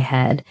into my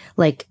head.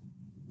 Like,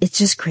 it's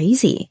just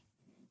crazy.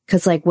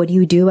 Cause like, what do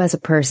you do as a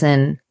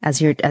person,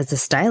 as a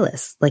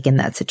stylist, like in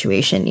that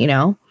situation, you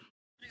know?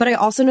 But I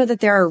also know that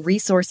there are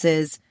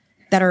resources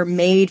that are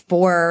made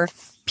for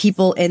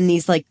people in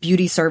these like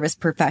beauty service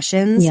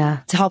professions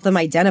to help them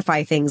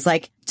identify things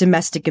like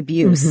domestic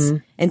abuse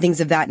and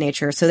things of that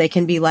nature. So they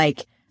can be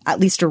like at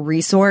least a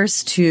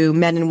resource to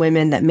men and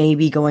women that may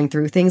be going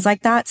through things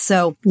like that.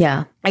 So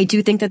I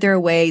do think that there are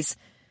ways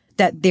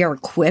that they're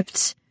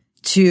equipped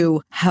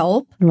to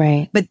help,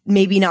 right? But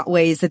maybe not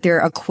ways that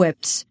they're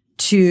equipped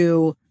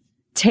to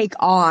take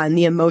on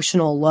the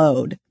emotional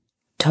load.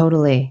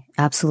 Totally.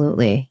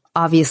 Absolutely.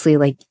 Obviously,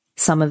 like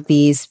some of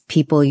these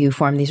people you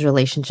form these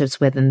relationships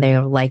with and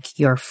they're like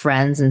your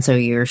friends. And so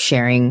you're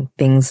sharing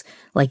things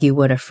like you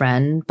would a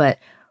friend, but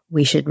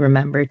we should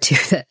remember too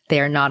that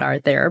they're not our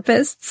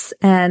therapists,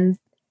 and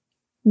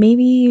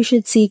maybe you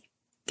should seek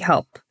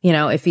help. You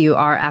know, if you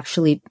are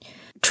actually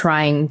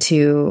trying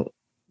to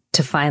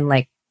find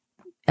like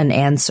an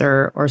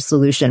answer or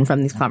solution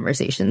from these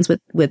conversations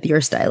with your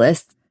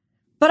stylist.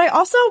 But I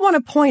also want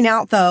to point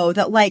out, though,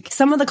 that like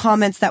some of the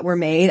comments that were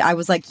made, I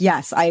was like,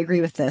 yes, I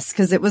agree with this.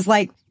 Because it was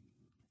like,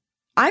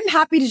 I'm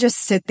happy to just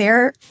sit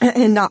there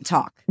and not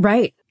talk.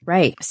 Right,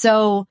 right.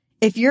 So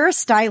if you're a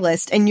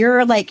stylist and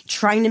you're like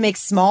trying to make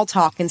small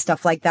talk and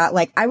stuff like that,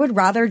 like I would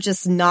rather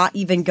just not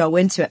even go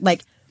into it.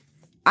 Like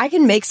I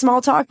can make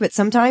small talk, but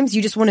sometimes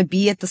you just want to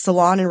be at the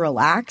salon and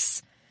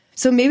relax.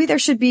 So maybe there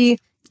should be,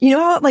 you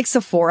know how at like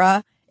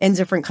Sephora in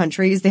different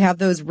countries, they have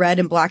those red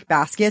and black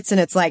baskets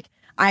and it's like,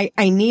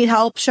 I need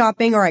help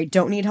shopping or I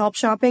don't need help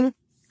shopping.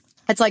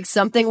 It's like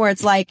something where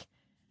it's like,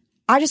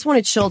 I just want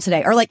to chill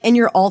today. Or like in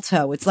your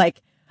Alto, it's like,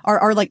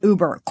 or like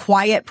Uber,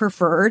 quiet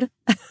preferred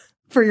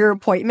for your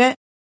appointment.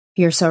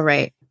 You're so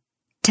right.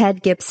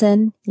 Ted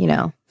Gibson, you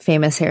know,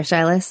 famous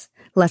hairstylist,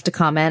 left a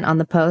comment on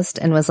the post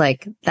and was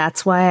like,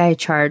 that's why I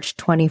charge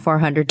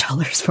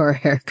 $2,400 for a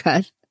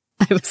haircut.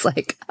 I was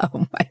like,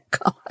 oh my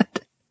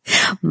God.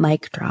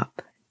 Mic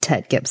drop.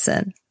 Ted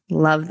Gibson.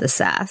 Love the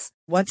sass.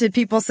 What did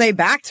people say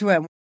back to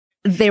him?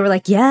 They were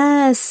like,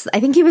 yes. I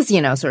think he was,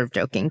 you know, sort of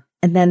joking.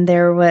 And then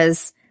there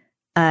was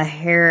a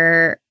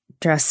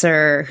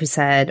hairdresser who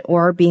said,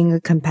 or being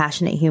a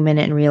compassionate human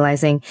and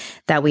realizing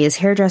that we as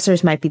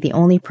hairdressers might be the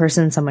only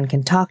person someone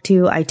can talk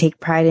to. I take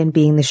pride in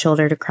being the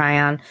shoulder to cry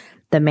on,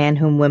 the man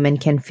whom women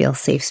can feel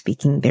safe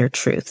speaking their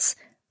truths.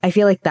 I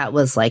feel like that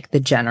was like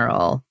the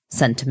general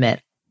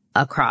sentiment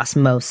across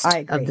most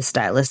of the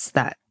stylists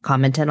that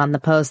commented on the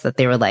post, that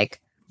they were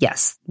like,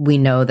 yes, we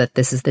know that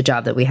this is the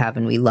job that we have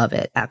and we love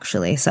it,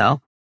 actually. So,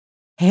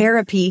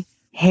 Hair-apy.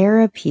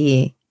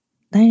 Hair-apy.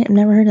 I've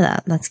never heard of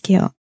that. That's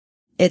cute.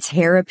 It's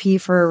hair-apy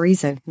for a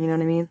reason. You know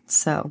what I mean?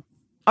 So,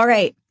 all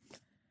right.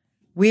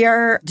 We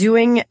are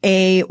doing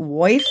a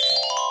WOIF.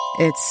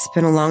 It's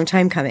been a long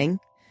time coming.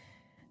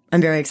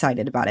 I'm very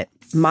excited about it.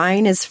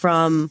 Mine is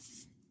from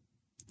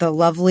the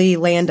lovely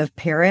land of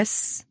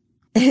Paris.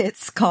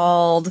 It's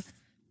called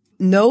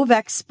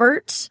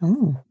Novexpert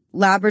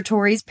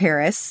Laboratories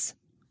Paris.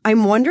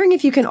 I'm wondering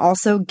if you can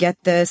also get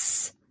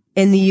this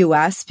in the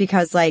US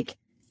because like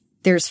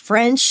there's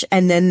French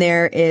and then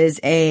there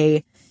is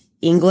a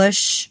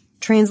English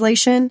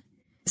translation.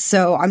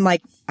 So I'm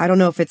like, I don't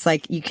know if it's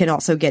like you can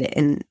also get it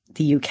in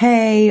the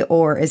UK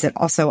or is it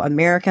also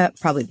America?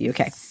 Probably the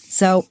UK.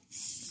 So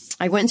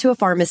I went to a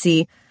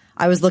pharmacy.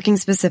 I was looking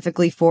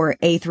specifically for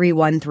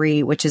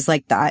A313, which is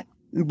like that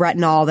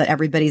retinol that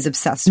everybody's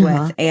obsessed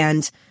with.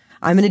 And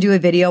I'm going to do a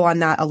video on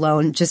that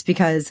alone just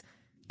because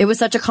it was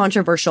such a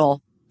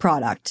controversial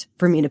product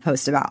for me to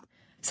post about.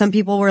 Some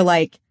people were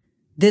like,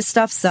 this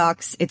stuff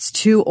sucks. It's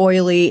too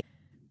oily.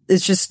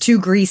 It's just too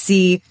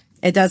greasy.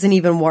 It doesn't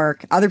even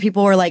work. Other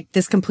people were like,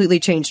 this completely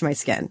changed my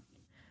skin.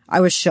 I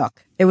was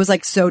shook. It was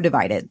like so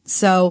divided.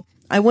 So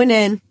I went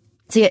in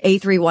to get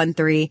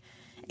A313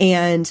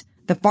 and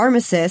the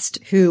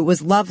pharmacist, who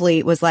was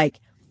lovely, was like,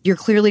 you're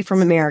clearly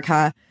from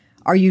America.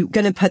 Are you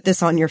going to put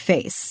this on your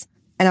face?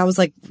 And I was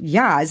like,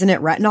 yeah, isn't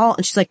it retinol?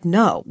 And she's like,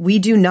 no, we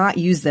do not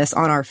use this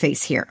on our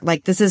face here.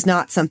 Like, this is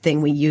not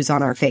something we use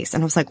on our face.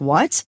 And I was like,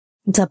 what?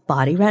 It's a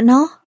body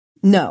retinol?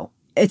 No,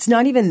 it's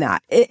not even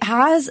that. It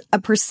has a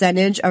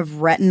percentage of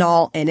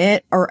retinol in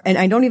it, and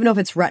I don't even know if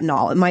it's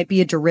retinol. It might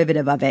be a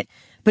derivative of it,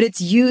 but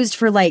it's used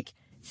for like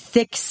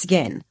thick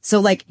skin. So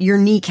like your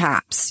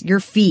kneecaps, your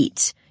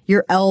feet,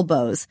 your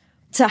elbows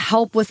to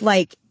help with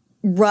like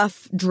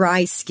rough,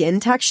 dry skin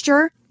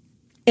texture.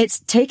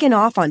 It's taken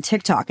off on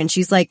TikTok. And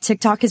she's like,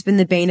 TikTok has been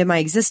the bane of my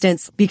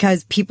existence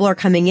because people are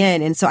coming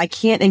in. And so I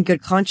can't in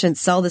good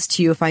conscience sell this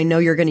to you if I know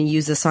you're going to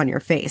use this on your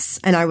face.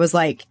 And I was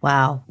like,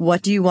 wow,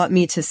 what do you want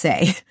me to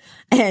say?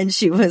 And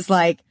she was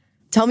like,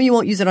 tell me you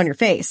won't use it on your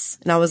face.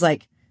 And I was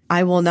like,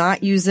 I will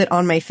not use it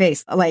on my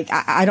face. Like,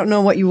 I don't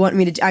know what you want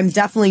me to do. I'm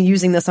definitely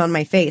using this on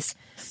my face.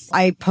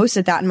 I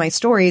posted that in my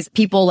stories.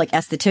 People like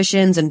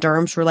estheticians and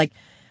derms were like,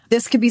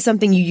 this could be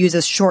something you use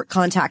as short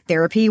contact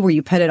therapy where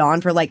you put it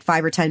on for like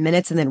 5 or 10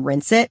 minutes and then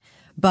rinse it.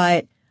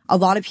 But a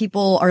lot of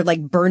people are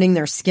like burning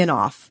their skin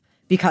off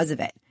because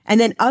of it.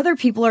 And then other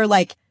people are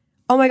like,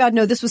 oh my God,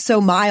 no, this was so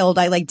mild.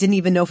 I like didn't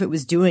even know if it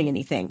was doing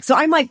anything. So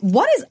I'm like,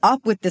 what is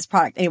up with this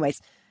product? Anyways,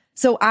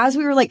 So as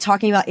we were like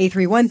talking about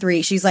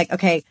A313, she's like,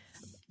 okay,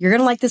 you're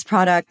going to like this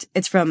product.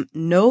 It's from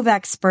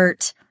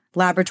Novexpert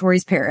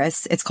Laboratories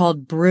Paris. It's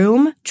called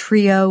Broom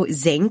Trio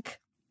Zinc.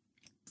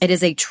 It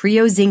is a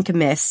Trio Zinc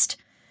mist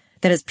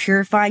that is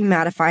purifying,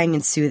 mattifying,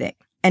 and soothing.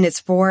 And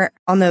it's for,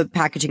 on the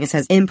packaging, it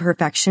says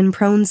imperfection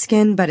prone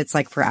skin, but it's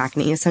like for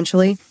acne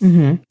essentially.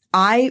 Mm-hmm.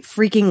 I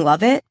freaking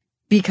love it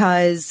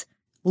because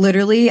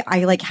literally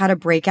I like had a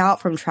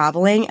breakout from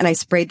traveling and I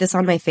sprayed this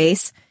on my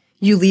face.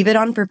 You leave it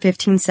on for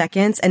 15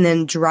 seconds and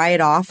then dry it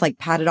off, like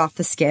pat it off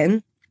the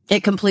skin.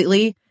 It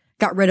completely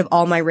got rid of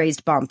all my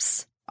raised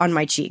bumps on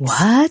my cheeks.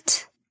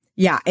 What?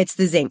 Yeah, it's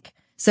the zinc.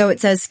 So it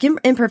says skin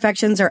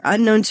imperfections are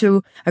unknown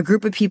to a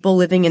group of people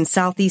living in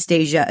Southeast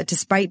Asia,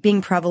 despite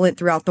being prevalent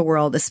throughout the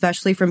world,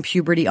 especially from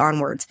puberty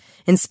onwards.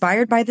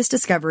 Inspired by this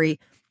discovery,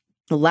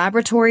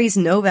 Laboratories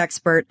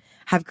Novexpert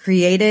have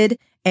created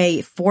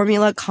a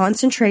formula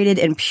concentrated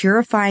in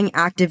purifying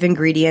active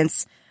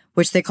ingredients,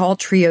 which they call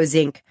Trio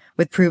Zinc,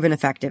 with proven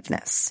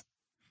effectiveness.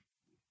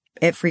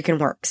 It freaking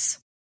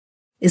works.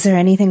 Is there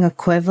anything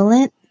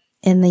equivalent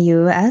in the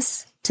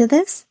US to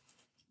this?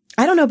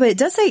 I don't know, but it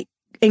does say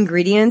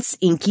ingredients,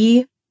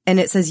 inky, and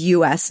it says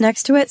US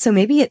next to it. So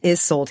maybe it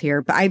is sold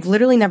here, but I've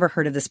literally never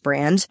heard of this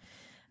brand.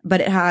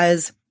 But it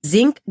has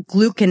zinc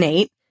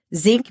gluconate,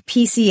 zinc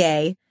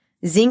PCA,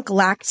 zinc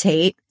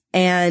lactate,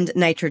 and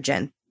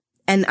nitrogen.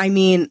 And I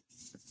mean,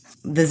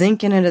 the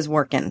zinc in it is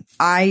working.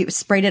 I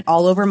sprayed it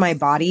all over my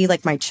body,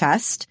 like my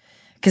chest,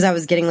 because I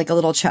was getting like a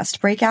little chest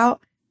breakout.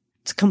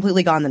 It's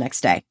completely gone the next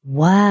day.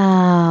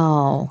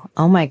 Wow.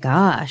 Oh my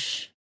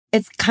gosh.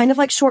 It's kind of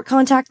like short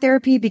contact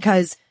therapy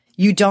because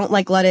you don't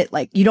like let it,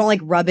 like, you don't like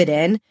rub it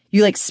in.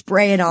 You like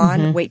spray it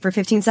on, wait for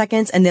 15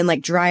 seconds, and then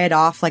like dry it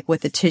off like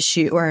with a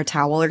tissue or a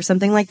towel or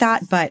something like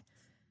that. But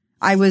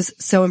I was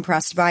so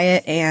impressed by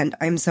it and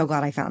I'm so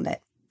glad I found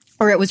it.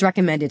 Or it was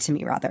recommended to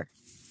me rather.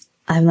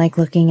 I'm like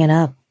looking it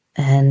up,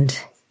 and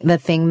the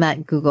thing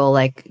that Google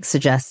like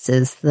suggests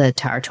is the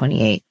Tower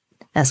 28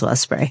 as well as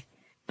spray,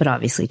 but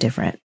obviously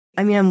different.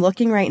 I mean, I'm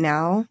looking right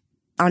now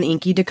on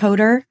Inky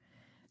Decoder,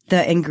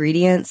 the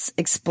ingredients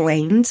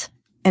explained,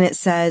 and it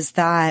says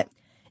that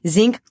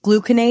zinc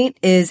gluconate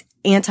is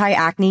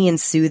anti-acne and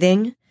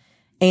soothing,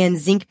 and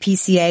zinc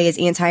PCA is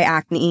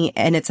anti-acne,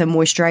 and it's a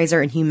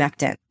moisturizer and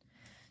humectant.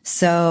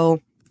 So,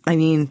 I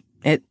mean,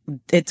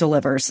 it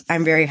delivers.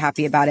 I'm very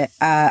happy about it.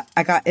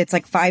 It's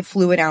like 5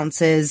 fluid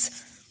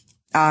ounces.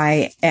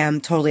 I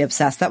am totally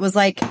obsessed. That was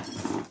like,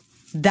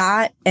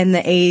 that and the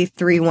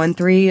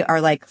A313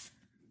 are like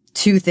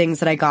 2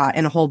 things that I got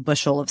in a whole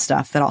bushel of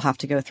stuff that I'll have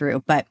to go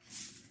through, but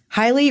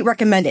highly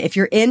recommend it. If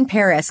you're in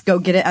Paris, go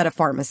get it at a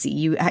pharmacy.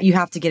 You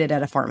have to get it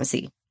at a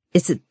pharmacy.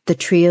 Is it the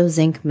Trio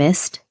Zinc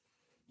Mist?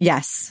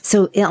 Yes.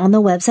 So on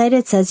the website,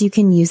 it says you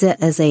can use it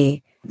as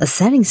a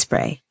setting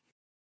spray.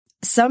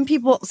 Some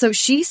people, so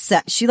she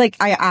said,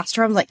 I asked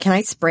her, I'm like, can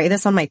I spray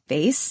this on my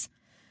face?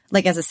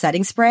 Like as a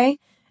setting spray?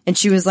 And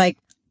she was like,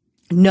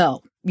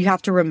 no, you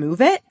have to remove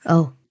it.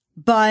 Oh.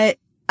 But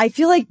I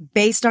feel like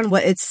based on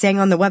what it's saying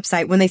on the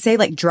website, when they say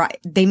like dry,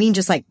 they mean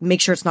just like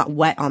make sure it's not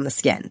wet on the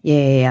skin.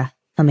 Yeah.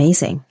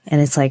 Amazing.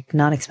 And it's like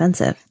not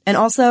expensive. And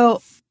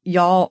also,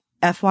 y'all,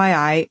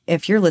 FYI,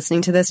 if you're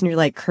listening to this and you're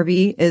like,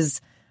 Kirby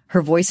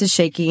her voice is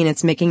shaky and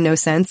it's making no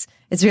sense,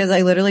 it's because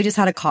I literally just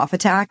had a cough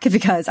attack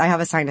because I have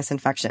a sinus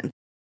infection.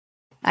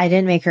 I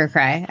didn't make her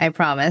cry. I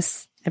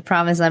promise.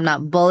 I'm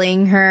not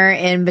bullying her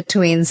in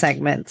between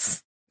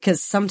segments.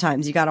 Because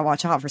sometimes you got to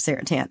watch out for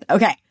Sarah Tan.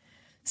 Okay.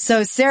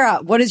 So Sarah,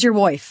 what is your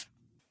wife?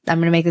 I'm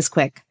going to make this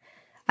quick.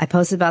 I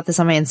posted about this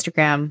on my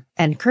Instagram,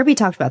 and Kirby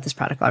talked about this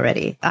product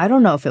already. I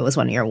don't know if it was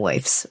one of your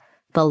wife's.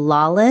 The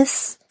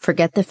Lawless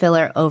Forget the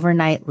Filler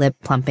Overnight Lip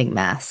Plumping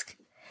Mask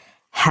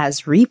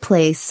has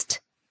replaced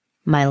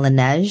my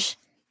Laneige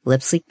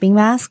lip sleeping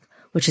mask,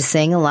 which is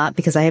saying a lot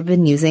because I have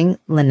been using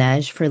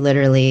Laneige for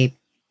literally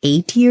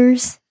 8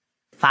 years,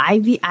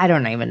 5 years. I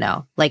don't even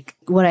know. Like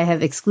what I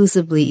have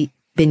exclusively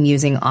been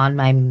using on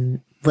my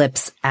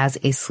lips as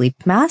a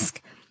sleep mask.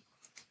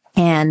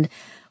 And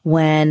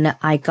when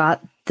I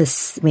got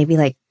this maybe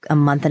like a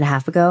month and a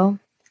half ago,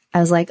 I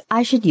was like,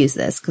 I should use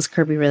this because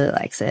Kirby really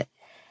likes it.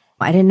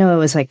 I didn't know it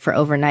was like for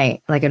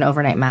overnight, like an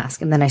overnight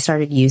mask. And then I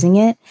started using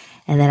it,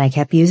 and then I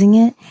kept using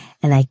it,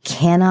 and I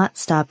cannot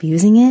stop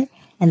using it.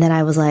 And then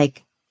I was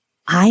like,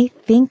 I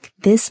think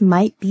this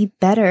might be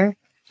better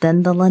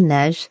than the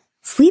Laneige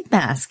sleep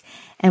mask.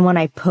 And when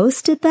I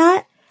posted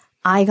that,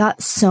 I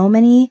got so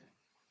many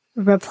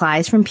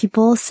replies from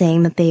people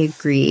saying that they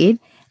agreed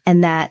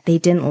and that they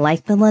didn't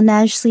like the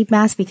Laneige sleep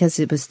mask because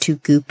it was too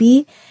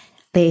goopy.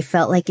 They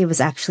felt like it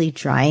was actually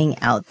drying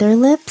out their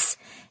lips.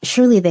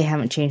 Surely they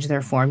haven't changed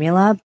their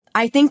formula.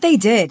 I think they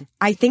did.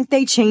 I think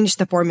they changed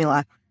the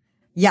formula.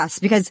 Yes,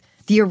 because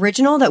the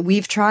original that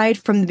we've tried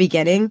from the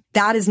beginning,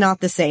 that is not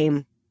the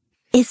same.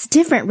 It's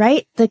different,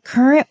 right? The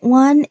current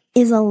one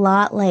is a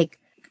lot like,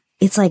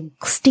 it's like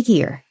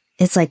stickier.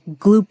 It's like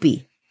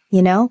gloopy,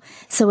 you know?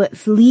 So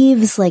it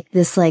leaves like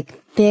this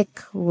like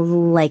thick,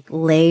 like,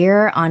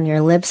 layer on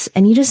your lips,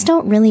 and you just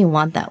don't really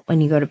want that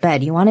when you go to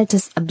bed. You want it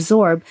to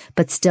absorb,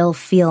 but still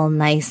feel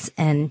nice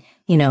and,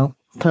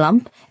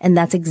 plump. And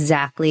that's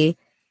exactly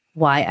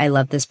why I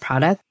love this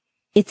product.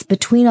 It's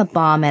between a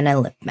balm and a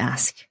lip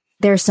mask.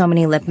 There are so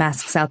many lip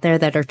masks out there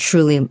that are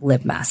truly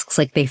lip masks.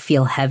 Like, they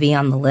feel heavy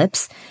on the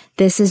lips.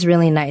 This is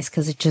really nice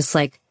because it just,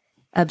 like,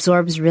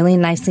 absorbs really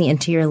nicely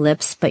into your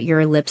lips, but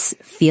your lips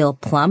feel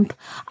plump.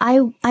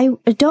 I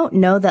don't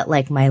know that,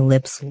 like, my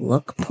lips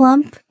look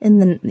plump in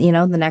the,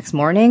 the next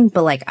morning,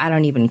 but, like, I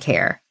don't even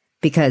care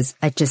because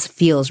it just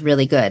feels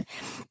really good.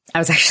 I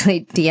was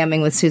actually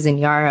DMing with Susan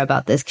Yara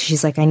about this because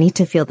she's like, I need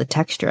to feel the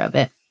texture of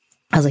it.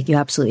 I was like, you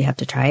absolutely have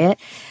to try it.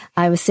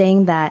 I was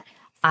saying that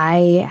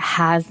I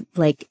have,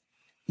 like,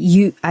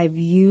 I've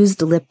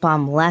used lip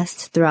balm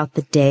less throughout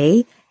the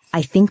day,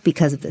 I think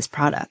because of this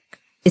product.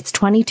 It's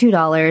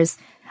 $22.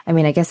 I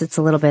mean, I guess it's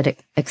a little bit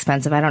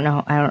expensive. I don't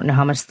know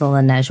how much the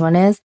Laneige one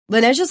is.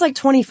 Laneige is like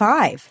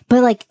 $25.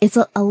 But, like, it's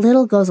a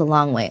little goes a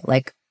long way.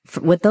 Like,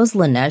 with those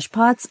Laneige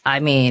pots, I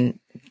mean,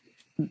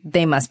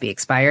 they must be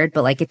expired,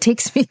 but, like, it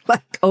takes me,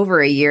 like,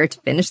 over a year to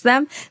finish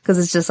them because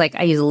it's just, like,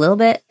 I use a little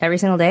bit every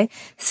single day.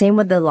 Same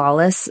with the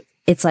Lawless.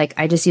 It's like,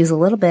 I just use a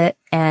little bit,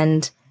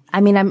 and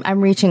I mean,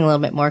 I'm reaching a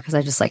little bit more because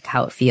I just like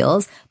how it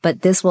feels,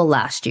 but this will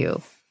last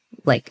you,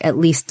 like, at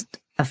least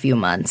a few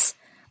months.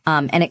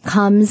 And it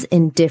comes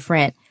in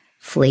different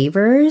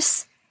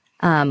flavors.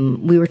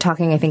 We were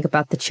talking, I think,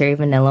 about the cherry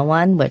vanilla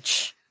one,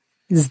 which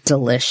is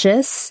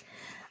delicious.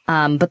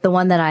 But the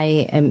one that I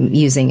am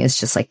using is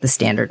just like the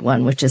standard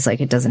one, which is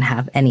like, it doesn't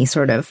have any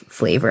sort of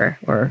flavor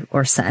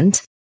or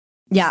scent.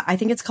 Yeah, I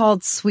think it's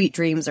called Sweet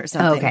Dreams or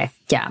something. Okay.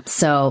 Yeah.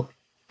 So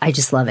I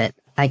just love it.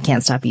 I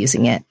can't stop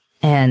using it.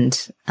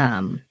 And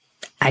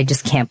I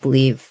just can't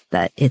believe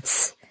that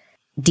it's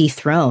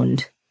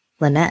dethroned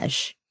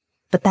Laneige.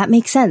 But that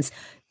makes sense.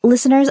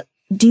 Listeners,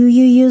 do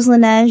you use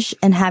Laneige,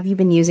 and have you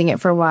been using it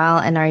for a while?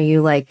 And are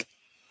you like,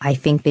 I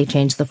think they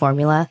changed the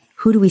formula?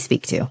 Who do we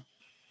speak to?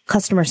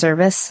 Customer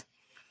service?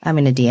 I'm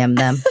going to DM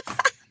them.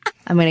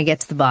 I'm going to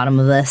get to the bottom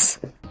of this.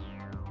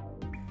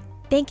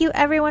 Thank you,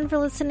 everyone, for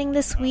listening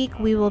this week.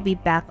 We will be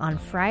back on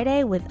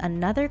Friday with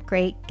another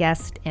great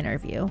guest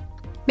interview.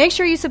 Make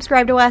sure you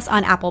subscribe to us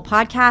on Apple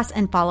Podcasts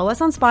and follow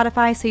us on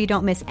Spotify so you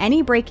don't miss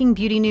any breaking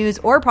beauty news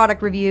or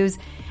product reviews.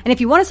 And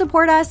if you want to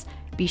support us,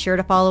 be sure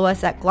to follow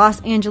us at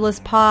Los Angeles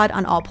Pod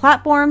on all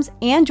platforms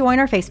and join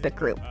our Facebook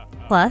group.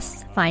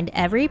 Plus, find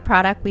every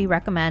product we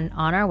recommend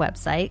on our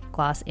website,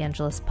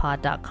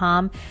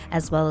 losangeleспod.com,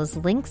 as well as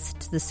links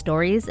to the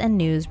stories and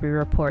news we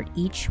report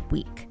each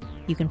week.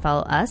 You can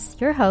follow us,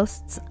 your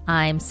hosts.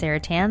 I'm Sarah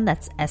Tan,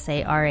 that's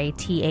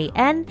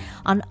Saratan,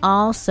 on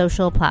all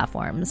social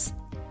platforms.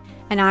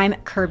 And I'm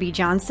Kirby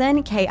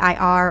Johnson,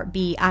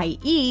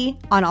 Kirbie,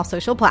 on all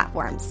social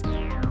platforms.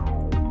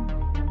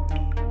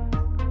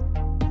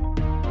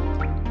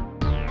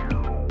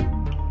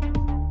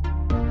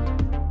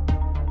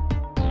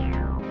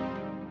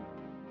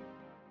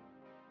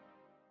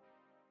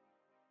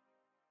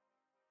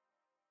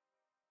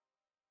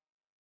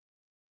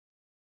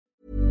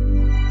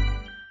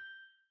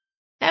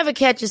 Ever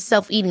catch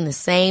yourself eating the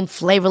same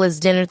flavorless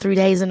dinner 3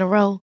 days in a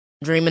row?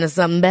 Dreaming of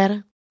something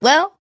better?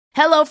 Well,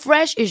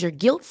 HelloFresh is your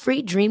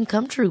guilt-free dream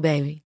come true,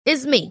 baby.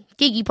 It's me,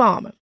 Keke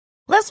Palmer.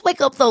 Let's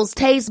wake up those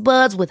taste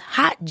buds with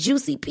hot,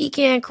 juicy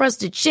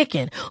pecan-crusted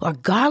chicken or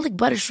garlic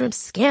butter shrimp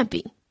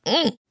scampi.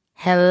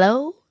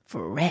 Hello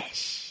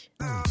Fresh.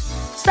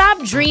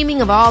 Stop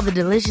dreaming of all the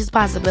delicious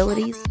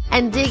possibilities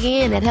and dig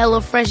in at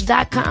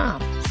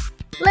HelloFresh.com.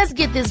 Let's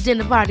get this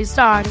dinner party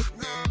started.